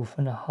fine roof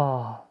and a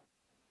hearth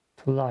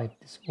to light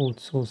this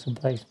old soul's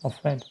ablaze, my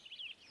friend.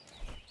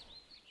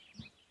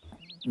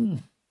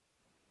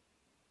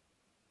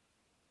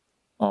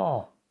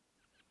 Oh.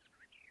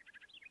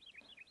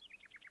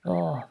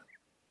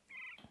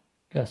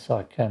 Guess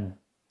I can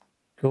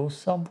go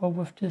somewhere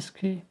with this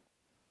key.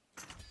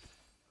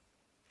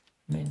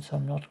 Means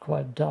I'm not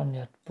quite done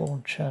yet.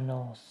 Bone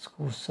channels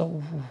go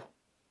so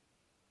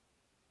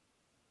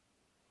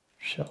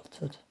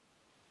sheltered.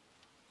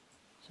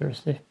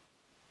 Seriously?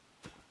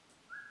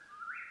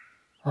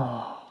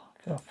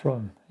 Gotta throw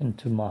him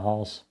into my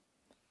house.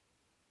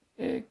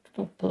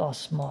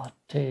 Ectoplasma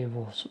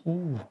tables.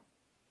 Ooh.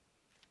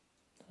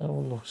 That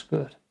all looks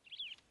good.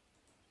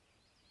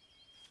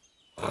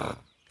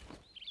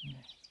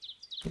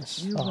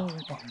 Yes.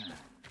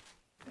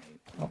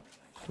 I'll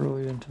throw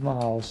you into my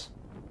house.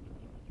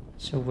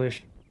 As you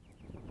wish.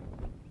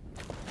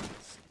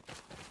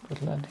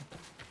 Good landing.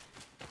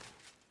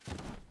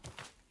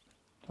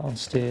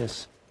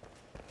 Downstairs.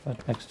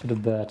 Right next to the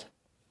bed.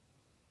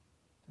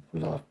 The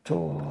blood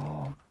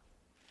door.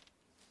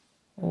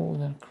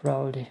 Old and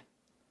crowdy.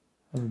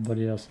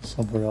 Everybody else is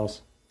somewhere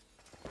else.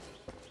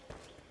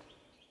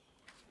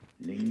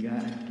 Linger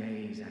and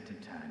gaze at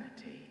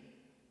eternity.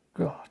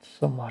 God,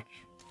 so much.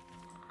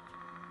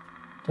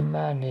 The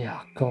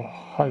maniac or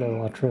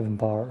hollow are driven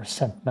by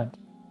resentment.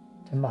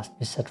 They must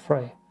be set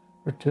free,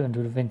 return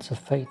to the winds of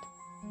fate,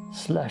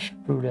 slashed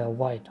through their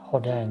white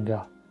hot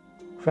anger,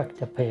 crack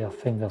their pale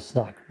fingers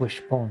like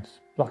wishbones,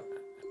 pluck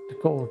the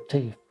gold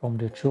teeth from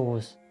their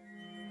jaws,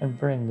 and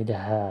bring me the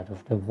head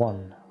of the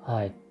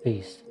one-eyed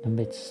beast in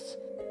the midst,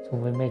 so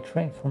we may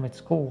drink from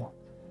its core.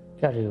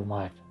 Gather you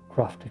might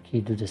craft the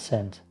key to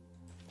descent.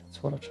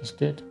 That's what I just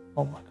did.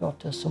 Oh my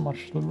god, there's so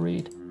much to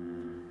read.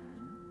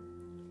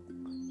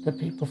 The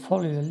people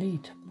follow your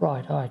lead,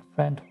 bright-eyed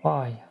friend.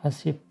 Why? I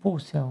see a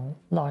poison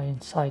lie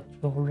inside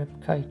your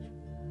ribcage.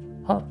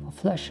 Half of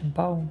flesh and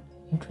bone.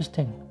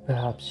 Interesting.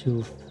 Perhaps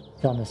you've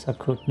done as I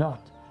could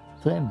not.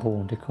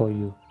 Flameborn they call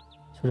you.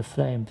 So the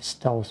flame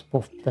bestows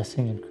both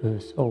blessing and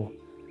curse. Oh,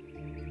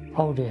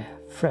 how the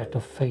thread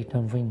of fate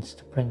and winds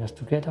to bring us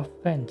together,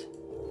 friend.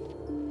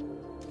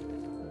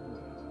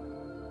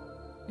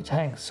 It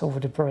hangs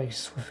over the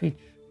brace with each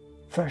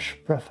fresh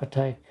breath I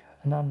take.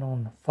 An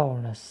unknown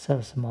foulness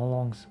sells in my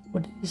lungs.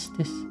 What is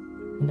this?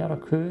 Another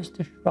curse,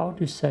 the shroud,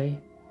 you say?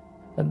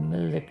 A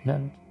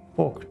malignant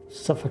book to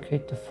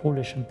suffocate the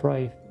foolish and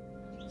brave.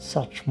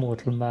 Such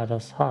mortal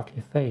matters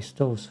hardly face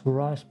those who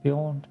rise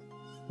beyond.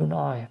 You and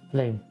I,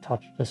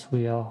 flame-touched as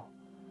we are,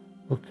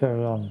 will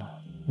carry on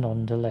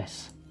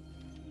nonetheless.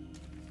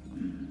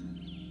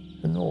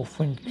 The north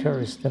wind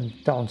carries them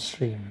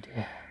downstream,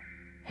 the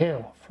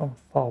hill from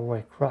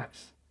faraway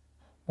cracks.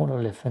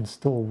 Monolith and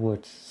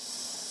stalwart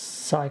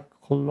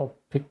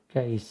cyclopic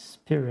gaze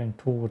peering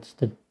towards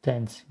the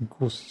dancing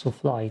ghosts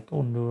of light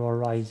on the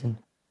horizon,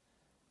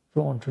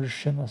 drawn to the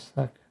shimmers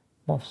like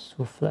moths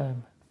to a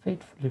flame,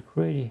 faithfully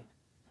greedy.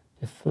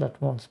 The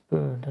flat ones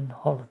burned and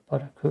hollowed by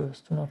the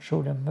curse. Do not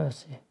show them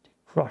mercy. They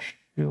crushed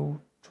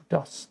you to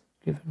dust,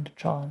 given the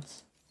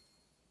chance.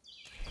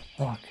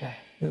 Okay,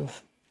 you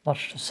have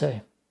much to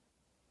say.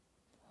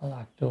 I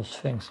like those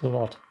things a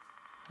lot,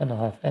 and I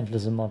have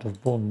endless amount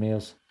of bone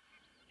meals.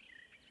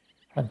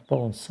 And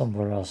bones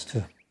somewhere else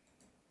too.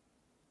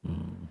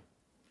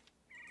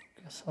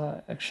 Guess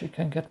I actually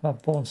can get my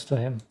bones to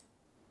him.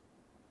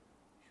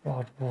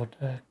 Shroudwood,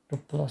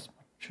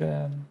 ectoplasma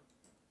gem,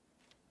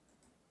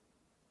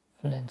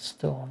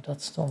 flintstone.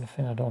 That's the only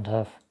thing I don't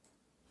have.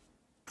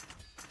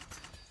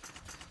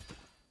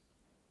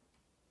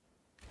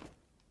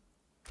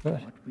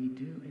 Good. What we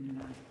do in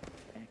life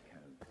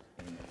echoes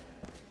in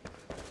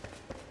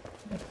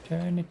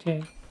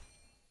Eternity.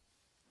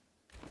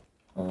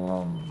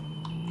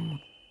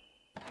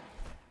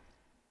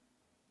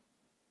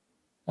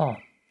 Oh,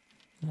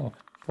 look,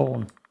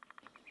 bone.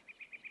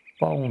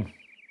 Bone.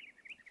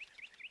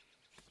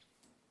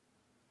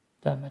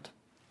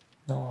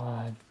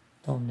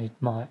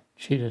 my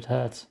cheated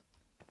heads.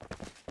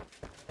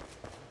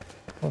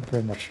 We're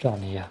pretty much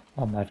done here.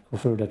 I might go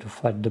further to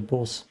fight the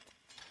boss.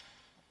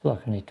 I feel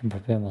like I need to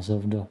prepare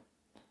myself though.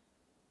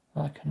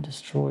 I can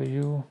destroy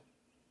you.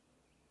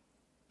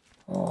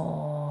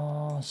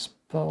 Oh,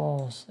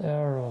 spells,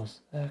 arrows,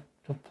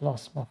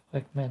 ectoplasma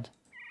fragment.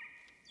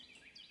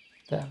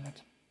 Damn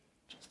it.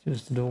 Just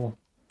use the door.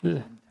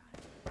 Ugh.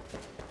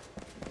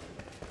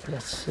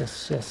 Yes,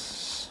 yes,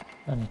 yes.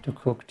 I need to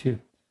cook too.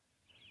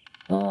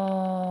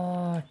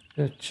 Ah,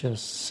 good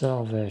just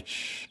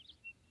salvage.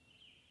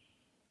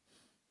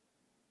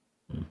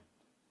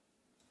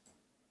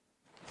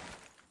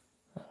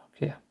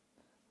 Okay.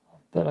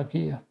 Better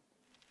gear.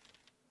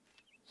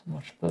 So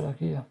much better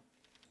gear.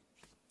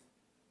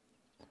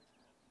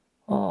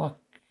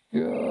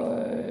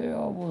 Okay,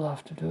 I will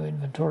have to do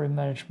inventory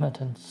management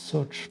and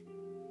such.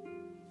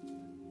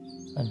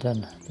 And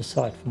then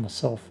decide for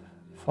myself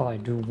if I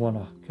do want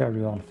to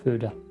carry on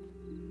further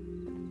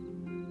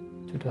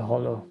to the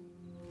hollow.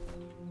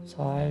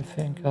 So I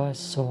think I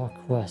saw a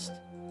quest.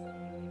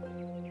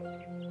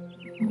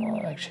 I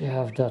actually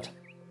have that.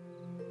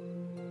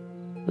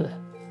 Ugh.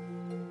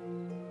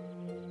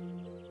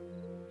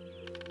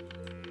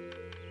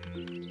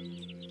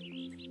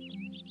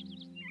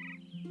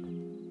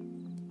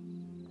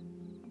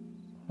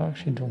 I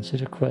actually don't see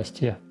the quest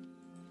here.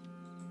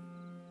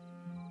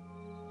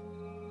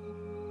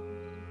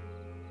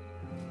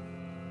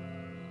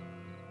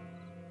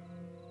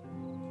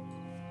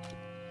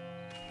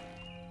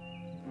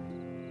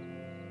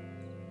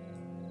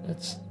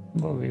 That's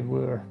where we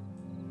were.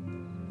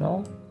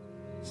 No?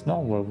 It's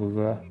not where we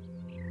were.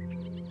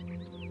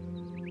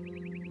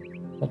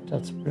 But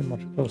that's pretty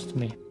much close to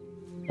me.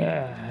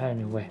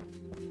 Anyway.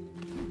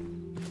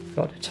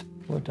 Got it.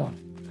 We're done.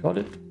 Got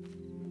it.